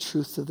face the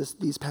truth of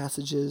these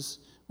passages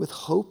with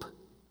hope?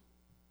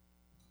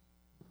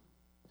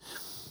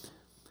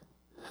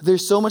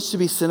 There's so much to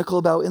be cynical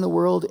about in the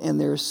world, and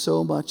there's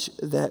so much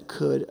that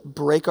could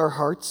break our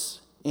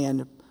hearts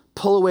and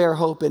pull away our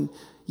hope, and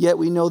yet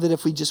we know that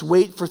if we just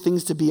wait for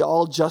things to be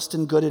all just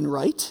and good and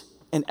right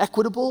and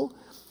equitable,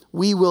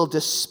 we will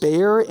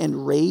despair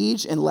and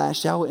rage and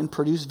lash out and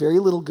produce very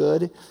little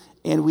good,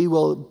 and we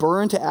will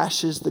burn to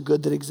ashes the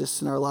good that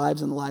exists in our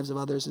lives and the lives of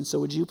others. And so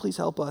would you please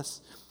help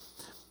us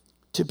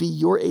to be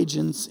your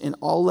agents in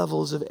all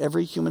levels of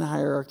every human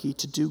hierarchy,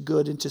 to do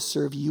good and to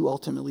serve you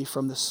ultimately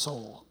from the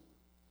soul.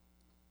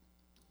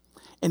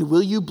 And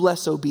will you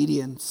bless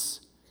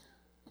obedience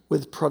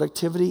with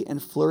productivity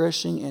and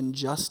flourishing and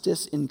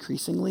justice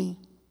increasingly?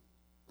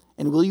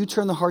 And will you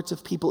turn the hearts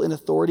of people in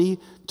authority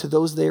to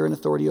those they are in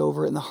authority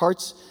over, and the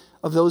hearts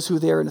of those who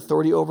they are in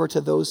authority over to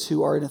those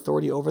who are in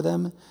authority over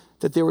them,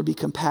 that there would be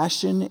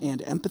compassion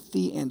and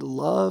empathy and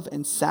love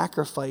and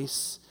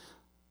sacrifice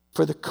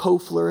for the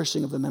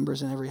co-flourishing of the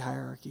members in every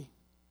hierarchy?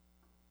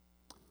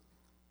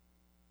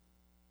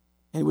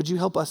 And would you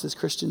help us as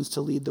Christians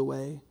to lead the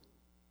way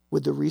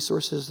with the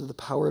resources of the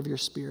power of your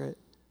Spirit,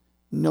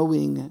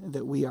 knowing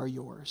that we are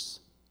yours?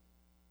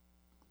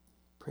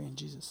 Pray in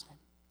Jesus' name.